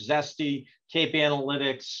such as Zesty, Cape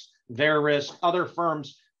Analytics, Verisk, other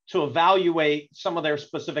firms to evaluate some of their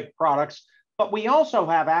specific products. But we also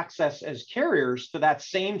have access as carriers to that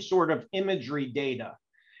same sort of imagery data.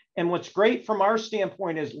 And what's great from our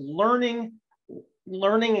standpoint is learning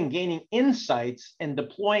and gaining insights and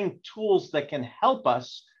deploying tools that can help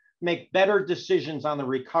us make better decisions on the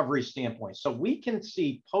recovery standpoint. So we can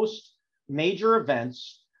see post major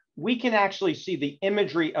events, we can actually see the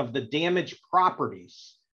imagery of the damaged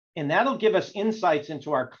properties, and that'll give us insights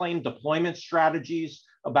into our claim deployment strategies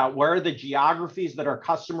about where are the geographies that our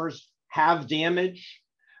customers have damage.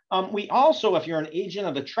 We also, if you're an agent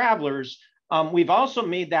of the Travelers, we've also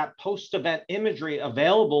made that post-event imagery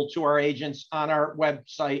available to our agents on our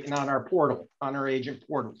website and on our portal, on our agent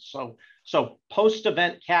portal. So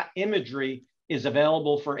post-event cat imagery is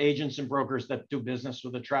available for agents and brokers that do business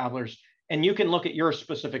with the Travelers, and you can look at your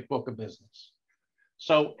specific book of business.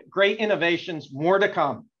 So great innovations, more to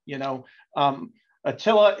come.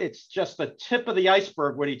 Attila, it's just the tip of the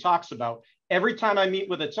iceberg what he talks about. Every time I meet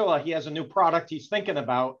with Attila, he has a new product he's thinking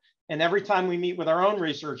about. And every time we meet with our own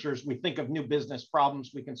researchers, we think of new business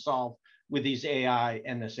problems we can solve with these AI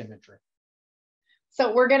and this imagery.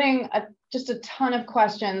 So we're getting just a ton of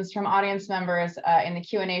questions from audience members in the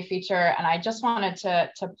Q&A feature. And I just wanted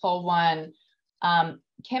to pull one.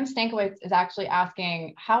 Kim Stankiewicz is actually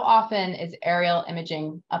asking, how often is aerial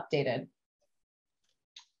imaging updated?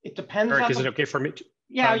 It depends. Eric, is it okay for me to?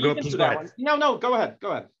 Yeah, you can do that one. No, go ahead.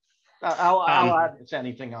 I'll add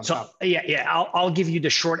anything on top. Yeah, I'll give you the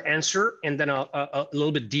short answer, and then a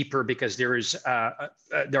little bit deeper, because there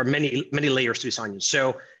are many layers to this onion.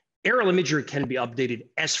 So aerial imagery can be updated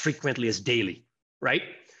as frequently as daily, right?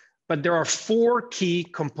 But there are 4 key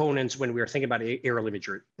components when we are thinking about aerial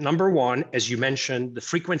imagery. Number 1, as you mentioned, the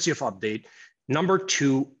frequency of update. Number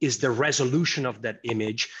 2 is the resolution of that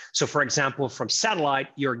image. So for example, from satellite,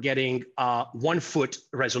 you're getting 1 foot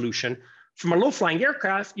resolution. From a low-flying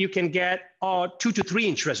aircraft, you can get a 2 to 3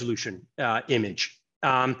 inch resolution image.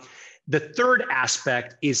 The third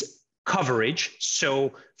aspect is coverage.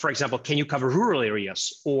 So for example, can you cover rural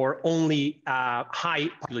areas or only high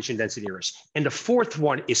population density areas? And the fourth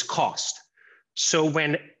one is cost. So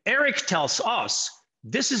when Eric tells us,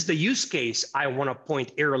 this is the use case I want to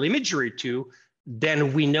point aerial imagery to,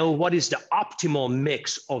 then we know what is the optimal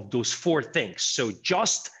mix of those 4 things. So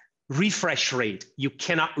just refresh rate, you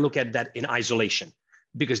cannot look at that in isolation,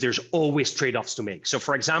 because there's always trade-offs to make. So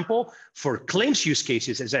for example, for claims use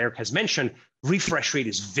cases, as Eric has mentioned, refresh rate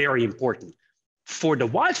is very important. For the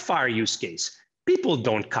wildfire use case, people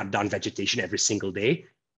don't cut down vegetation every single day.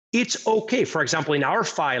 It's okay. For example, in our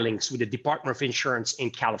filings with the Department of Insurance in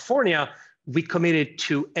California, we committed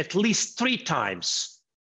to at least 3 times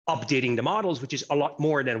updating the models, which is a lot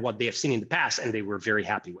more than what they have seen in the past, and they were very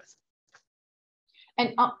happy with.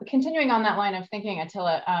 And continuing on that line of thinking,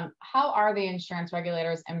 Attila, how are the insurance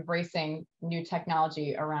regulators embracing new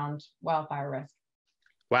technology around wildfire risk?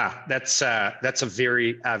 Wow, that's a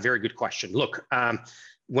very good question. Look,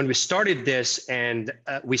 when we started this and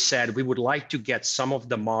we said we would like to get some of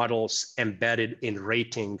the models embedded in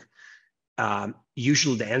rating,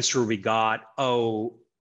 usually the answer we got, oh,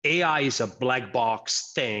 AI is a black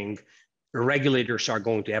box thing. Regulators are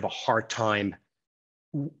going to have a hard time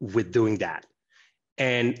with doing that.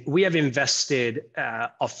 And we have invested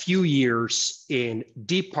a few years in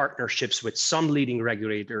deep partnerships with some leading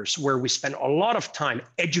regulators where we spend a lot of time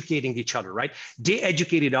educating each other, right? They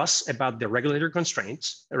educated us about the regulatory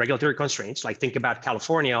constraints, like think about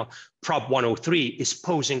California, Prop 103 is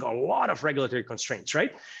posing a lot of regulatory constraints,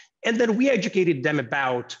 right? And then we educated them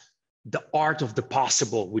about the art of the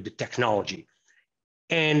possible with the technology.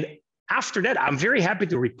 And after that, I'm very happy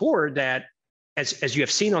to report that as you have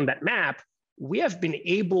seen on that map, we have been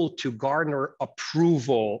able to garner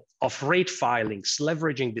approval of rate filings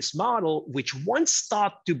leveraging this model, which once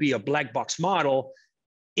thought to be a black box model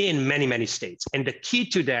in many, many states. And the key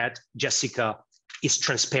to that, Jessica, is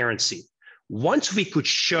transparency. Once we could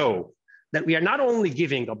show that we are not only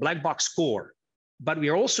giving a black box score, but we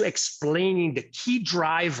are also explaining the key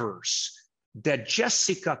drivers that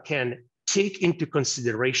Jessica can take into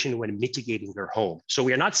consideration when mitigating her home. So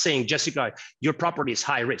we are not saying, Jessica, your property is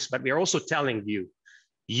high risk, but we are also telling you,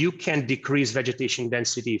 you can decrease vegetation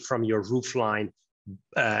density from your roof line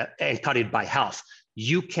and cut it by half.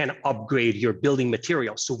 You can upgrade your building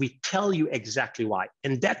materials. So we tell you exactly why.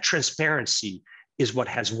 And that transparency is what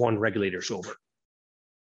has won regulators over.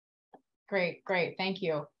 Great, great, thank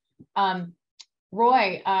you.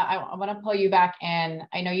 Roy, I want to pull you back in.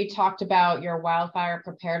 I know you talked about your wildfire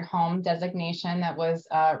prepared home designation that was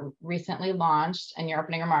recently launched in your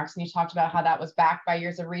opening remarks, and you talked about how that was backed by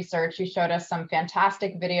years of research. You showed us some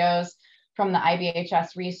fantastic videos from the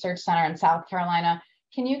IBHS Research Center in South Carolina.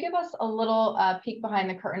 Can you give us a little peek behind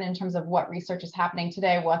the curtain in terms of what research is happening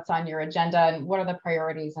today, what's on your agenda, and what are the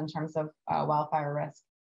priorities in terms of wildfire risk?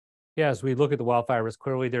 Yeah, as we look at the wildfire risk,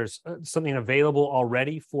 clearly there's something available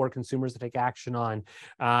already for consumers to take action on.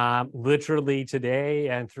 Literally today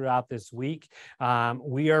and throughout this week,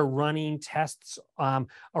 we are running tests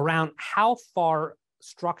around how far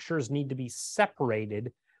structures need to be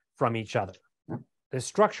separated from each other. The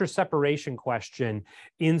structure separation question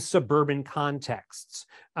in suburban contexts,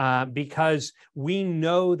 because we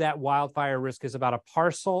know that wildfire risk is about a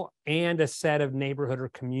parcel and a set of neighborhood or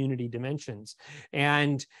community dimensions.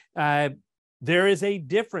 And there is a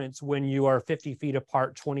difference when you are 50 feet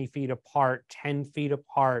apart, 20 feet apart, 10 feet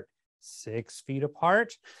apart, 6 feet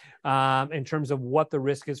apart, in terms of what the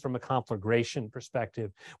risk is from a conflagration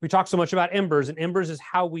perspective. We talk so much about embers, and embers is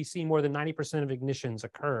how we see more than 90% of ignitions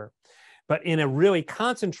occur. But in a really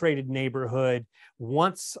concentrated neighborhood,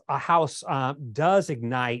 once a house does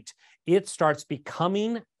ignite, it starts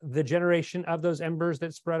becoming the generation of those embers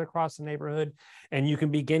that spread across the neighborhood. And you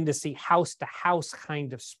can begin to see house to house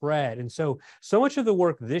kind of spread. And so much of the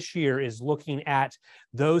work this year is looking at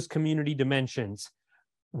those community dimensions.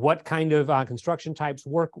 What kind of construction types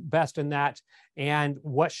work best in that? And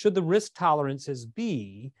what should the risk tolerances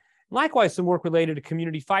be? Likewise, some work related to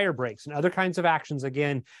community fire breaks and other kinds of actions,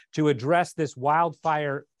 again, to address this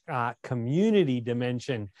wildfire community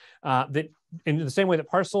dimension that in the same way that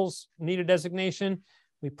parcels need a designation,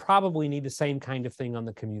 we probably need the same kind of thing on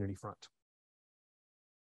the community front.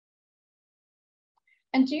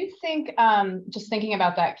 And do you think, just thinking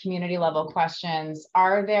about that community level questions,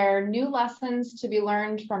 are there new lessons to be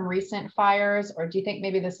learned from recent fires, or do you think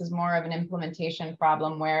maybe this is more of an implementation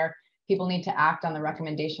problem where people need to act on the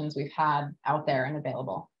recommendations we've had out there and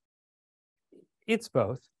available? It's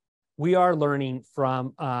both. We are learning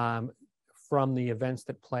from the events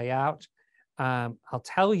that play out. I'll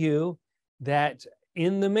tell you that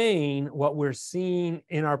in the main, what we're seeing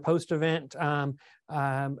in our post-event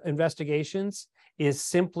investigations is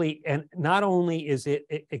simply, and not only is it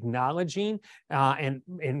acknowledging and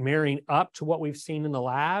marrying up to what we've seen in the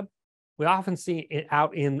lab, we often see it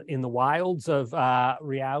out in the wilds of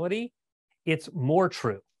reality. It's more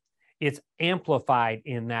true. It's amplified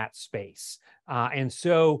in that space. And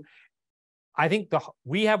so I think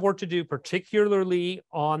we have work to do, particularly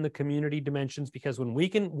on the community dimensions, because when we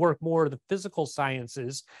can work more of the physical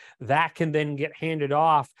sciences, that can then get handed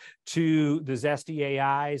off to the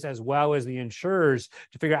Zesty.ai's as well as the insurers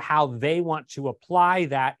to figure out how they want to apply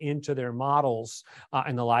that into their models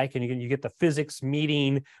and the like. And you get the physics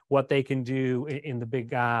meeting what they can do in the big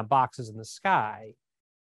boxes in the sky.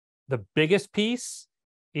 The biggest piece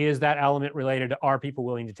is that element related to, are people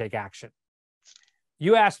willing to take action?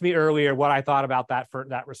 You asked me earlier what I thought about that for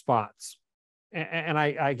that response, and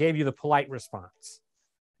I gave you the polite response.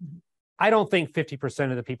 I don't think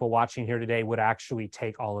 50% of the people watching here today would actually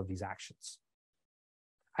take all of these actions.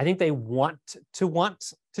 I think they want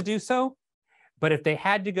to do so, but if they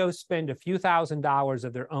had to go spend a few $1,000s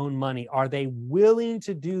of their own money, are they willing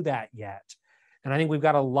to do that yet? And I think we've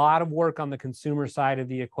got a lot of work on the consumer side of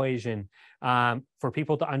the equation for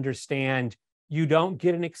people to understand you don't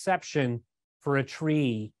get an exception for a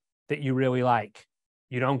tree that you really like.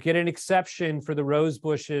 You don't get an exception for the rose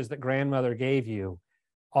bushes that grandmother gave you.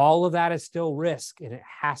 All of that is still risk, and it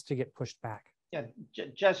has to get pushed back. Yeah,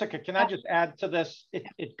 Jessica, can I just add to this?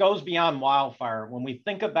 It goes beyond wildfire. When we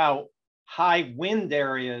think about high wind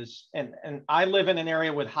areas, and I live in an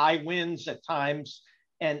area with high winds at times,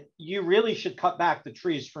 and you really should cut back the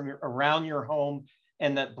trees from around your home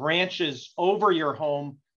and the branches over your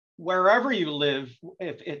home, wherever you live,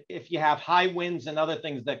 if you have high winds and other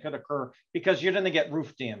things that could occur, because you're going to get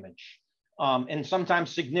roof damage, and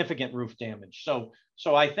sometimes significant roof damage.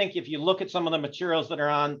 So I think if you look at some of the materials that are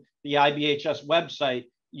on the IBHS website,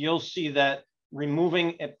 you'll see that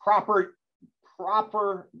removing a proper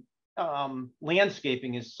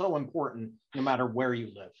landscaping is so important no matter where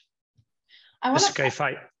you live.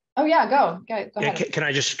 Oh yeah, go ahead. Can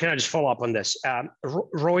I just follow up on this?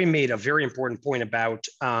 Roy made a very important point about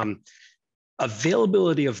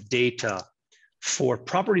availability of data for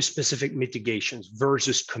property-specific mitigations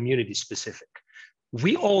versus community-specific.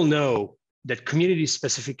 We all know that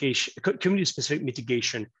community-specific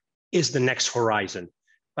mitigation is the next horizon.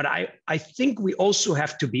 But I think we also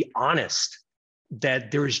have to be honest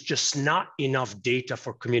that there is just not enough data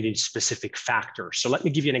for community-specific factors. So let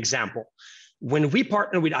me give you an example. When we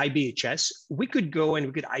partner with IBHS, we could go and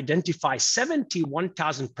we could identify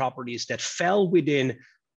 71,000 properties that fell within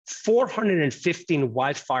 415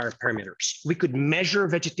 wildfire perimeters. We could measure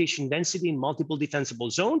vegetation density in multiple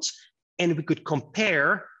defensible zones, and we could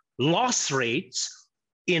compare loss rates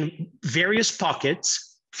in various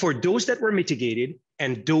pockets for those that were mitigated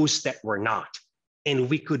and those that were not.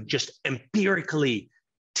 And we could just empirically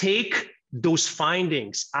take those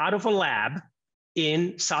findings out of a lab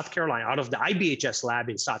in South Carolina, out of the IBHS lab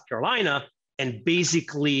in South Carolina, and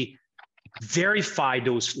basically verify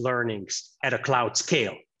those learnings at a cloud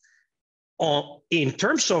scale. In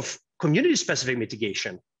terms of community-specific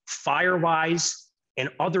mitigation, FireWise and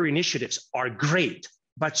other initiatives are great,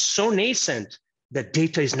 but so nascent that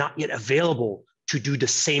data is not yet available to do the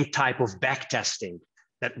same type of back testing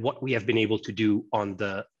that what we have been able to do on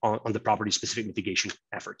the property-specific mitigation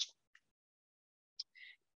efforts.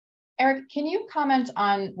 Eric, can you comment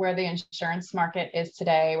on where the insurance market is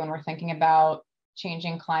today when we're thinking about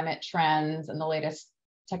changing climate trends and the latest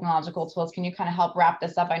technological tools? Can you kind of help wrap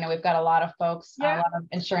this up? I know we've got a lot of folks, a lot of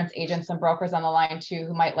insurance agents and brokers on the line too,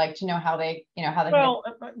 who might like to know how they, Well,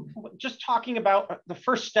 just talking about the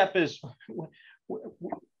first step is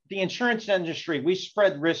the insurance industry. We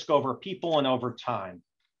spread risk over people and over time,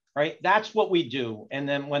 right? That's what we do. And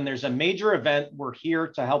then when there's a major event, we're here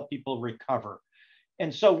to help people recover.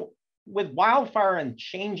 And so with wildfire and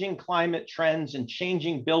changing climate trends and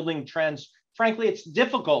changing building trends, frankly, it's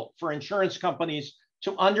difficult for insurance companies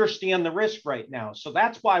to understand the risk right now. So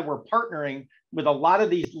that's why we're partnering with a lot of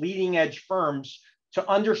these leading edge firms to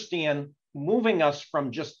understand, moving us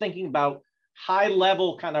from just thinking about high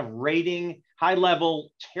level kind of rating, high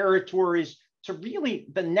level territories, to really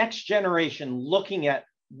the next generation looking at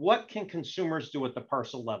what can consumers do at the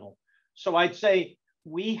parcel level. So I'd say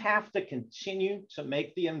we have to continue to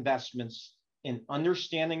make the investments in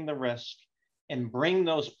understanding the risk and bring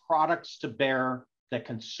those products to bear that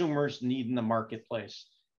consumers need in the marketplace.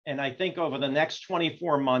 And I think over the next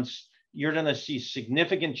 24 months, you're going to see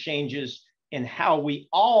significant changes in how we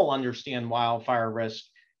all understand wildfire risk,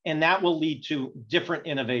 and that will lead to different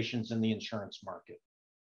innovations in the insurance market.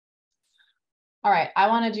 All right, I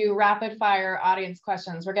want to do rapid fire audience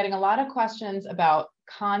questions. We're getting a lot of questions about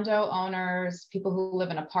condo owners, people who live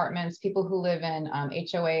in apartments, people who live in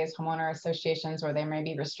HOAs, homeowner associations, where there may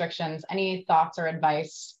be restrictions. Any thoughts or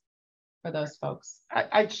advice for those folks?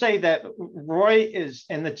 I'd say that Roy is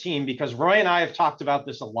in the team, because Roy and I have talked about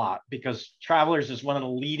this a lot, because Travelers is one of the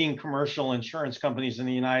leading commercial insurance companies in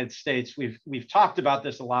the United States. We've talked about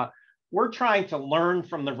this a lot. We're trying to learn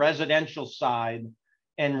from the residential side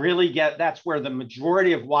and really that's where the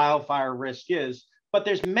majority of wildfire risk is. But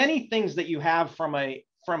there's many things that you have from a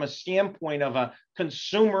standpoint of a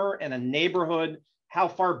consumer and a neighborhood, how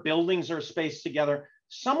far buildings are spaced together.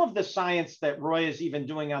 Some of the science that Roy is even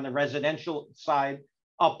doing on the residential side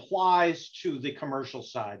applies to the commercial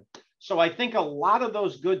side. So I think a lot of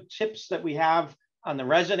those good tips that we have on the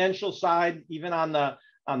residential side, even on the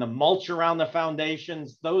on the mulch around the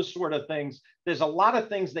foundations, those sort of things. There's a lot of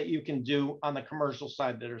things that you can do on the commercial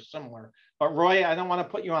side that are similar. But Roy, I don't want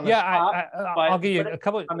to put you on the spot. I'll give you a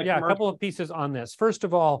couple of pieces on this. First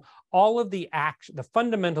of all of the action, the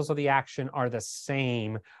fundamentals of the action are the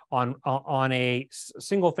same on a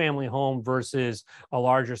single family home versus a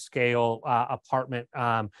larger scale apartment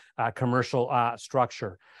commercial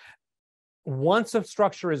structure. Once a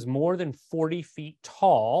structure is more than 40 feet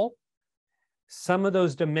tall, some of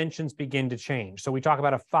those dimensions begin to change. So we talk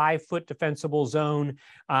about a 5-foot defensible zone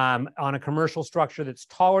on a commercial structure that's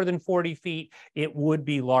taller than 40 feet, it would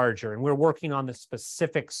be larger. And we're working on the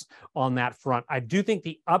specifics on that front. I do think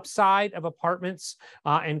the upside of apartments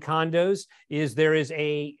and condos is there is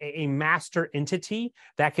a master entity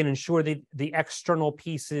that can ensure that the external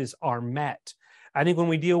pieces are met. I think when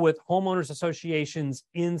we deal with homeowners associations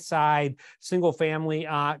inside single family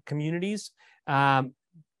communities,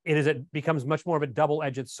 it becomes much more of a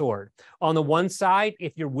double-edged sword. On the one side,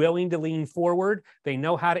 if you're willing to lean forward, they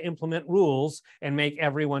know how to implement rules and make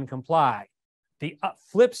everyone comply. The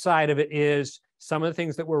flip side of it is some of the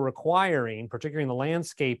things that we're requiring, particularly in the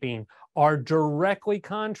landscaping, are directly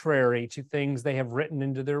contrary to things they have written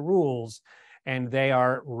into their rules, and they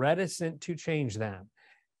are reticent to change them.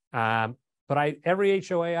 But every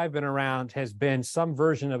HOA I've been around has been some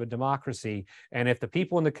version of a democracy, and if the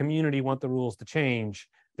people in the community want the rules to change,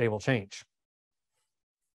 they will change.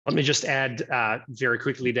 Let me just add very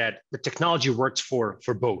quickly that the technology works for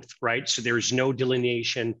both, right? So there is no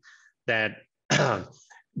delineation that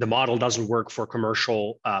the model doesn't work for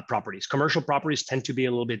commercial properties. Commercial properties tend to be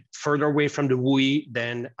a little bit further away from the WUI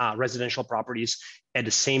than residential properties. At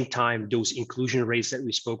the same time, those inclusion rates that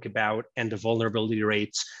we spoke about and the vulnerability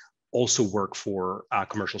rates also work for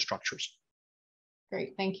commercial structures.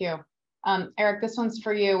 Great, thank you. Eric, this one's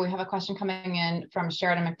for you. We have a question coming in from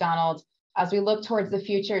Sheridan McDonald. As we look towards the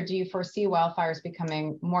future, do you foresee wildfires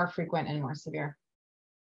becoming more frequent and more severe?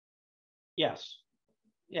 Yes,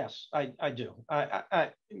 I do.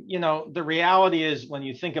 You know, the reality is when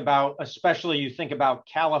you think about, especially you think about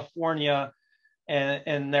California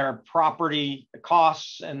and their property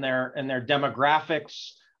costs and their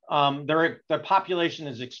demographics, the population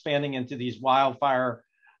is expanding into these wildfire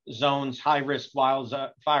zones, high-risk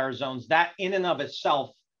wildfire zones. That in and of itself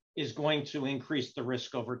is going to increase the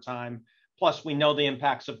risk over time. Plus, we know the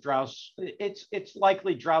impacts of droughts. It's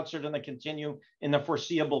likely droughts are going to continue in the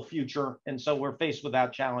foreseeable future, and so we're faced with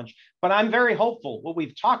that challenge. But I'm very hopeful. What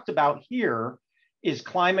we've talked about here is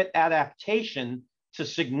climate adaptation to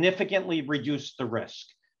significantly reduce the risk.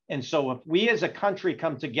 And so if we as a country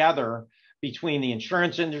come together between the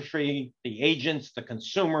insurance industry, the agents, the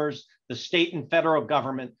consumers, the state and federal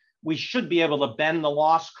government, we should be able to bend the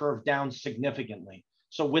loss curve down significantly.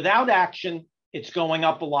 So without action, it's going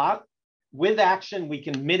up a lot. With action, we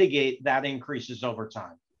can mitigate that increases over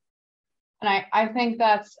time. And I think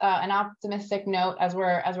that's an optimistic note as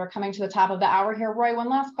we're coming to the top of the hour here. Roy, one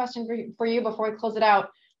last question for you before we close it out.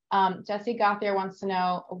 Jesse Gothier wants to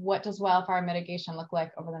know, what does wildfire mitigation look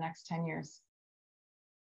like over the next 10 years?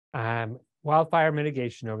 Wildfire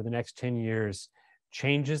mitigation over the next 10 years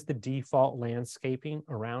changes the default landscaping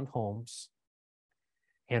around homes.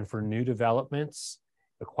 And for new developments,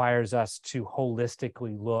 requires us to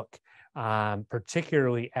holistically look,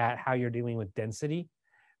 particularly at how you're dealing with density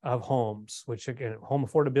of homes, which again, home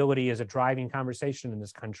affordability is a driving conversation in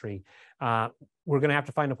this country. We're going to have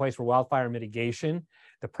to find a place where wildfire mitigation,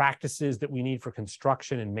 the practices that we need for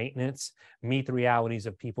construction and maintenance, meet the realities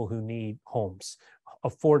of people who need homes,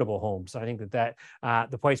 affordable homes. I think that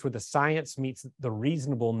the place where the science meets the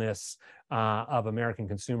reasonableness of American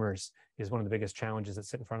consumers is one of the biggest challenges that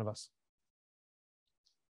sit in front of us.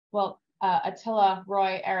 Well, Attila,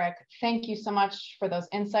 Roy, Eric, thank you so much for those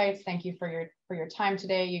insights. Thank you for your time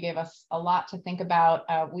today. You gave us a lot to think about.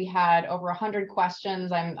 We had over 100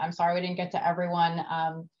 questions. I'm sorry we didn't get to everyone,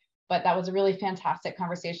 but that was a really fantastic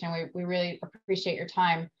conversation. We really appreciate your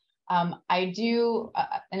time. I do,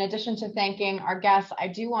 in addition to thanking our guests, I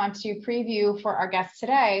do want to preview for our guests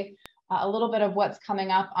today a little bit of what's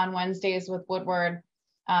coming up on Wednesdays with Woodward.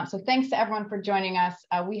 So thanks to everyone for joining us.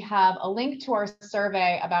 We have a link to our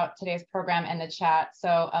survey about today's program in the chat.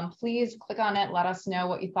 So please click on it. Let us know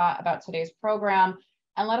what you thought about today's program,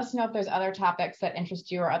 and let us know if there's other topics that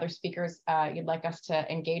interest you or other speakers you'd like us to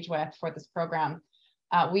engage with for this program.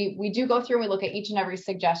 We do go through and we look at each and every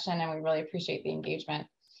suggestion, and we really appreciate the engagement.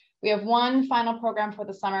 We have one final program for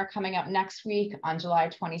the summer coming up next week on July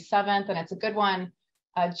 27th, and it's a good one.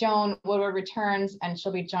 Joan Woodward returns, and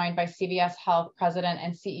she'll be joined by CVS Health President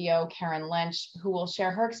and CEO Karen Lynch, who will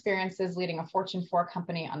share her experiences leading a Fortune 4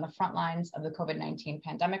 company on the front lines of the COVID-19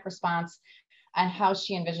 pandemic response. and how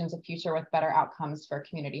she envisions a future with better outcomes for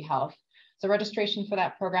community health. So registration for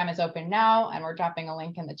that program is open now, and we're dropping a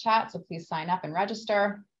link in the chat, so please sign up and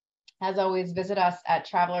register. As always, visit us at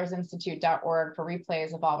travelersinstitute.org for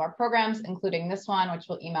replays of all of our programs, including this one, which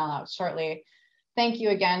we'll email out shortly. Thank you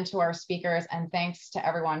again to our speakers, and thanks to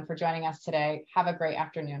everyone for joining us today. Have a great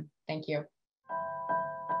afternoon. Thank you.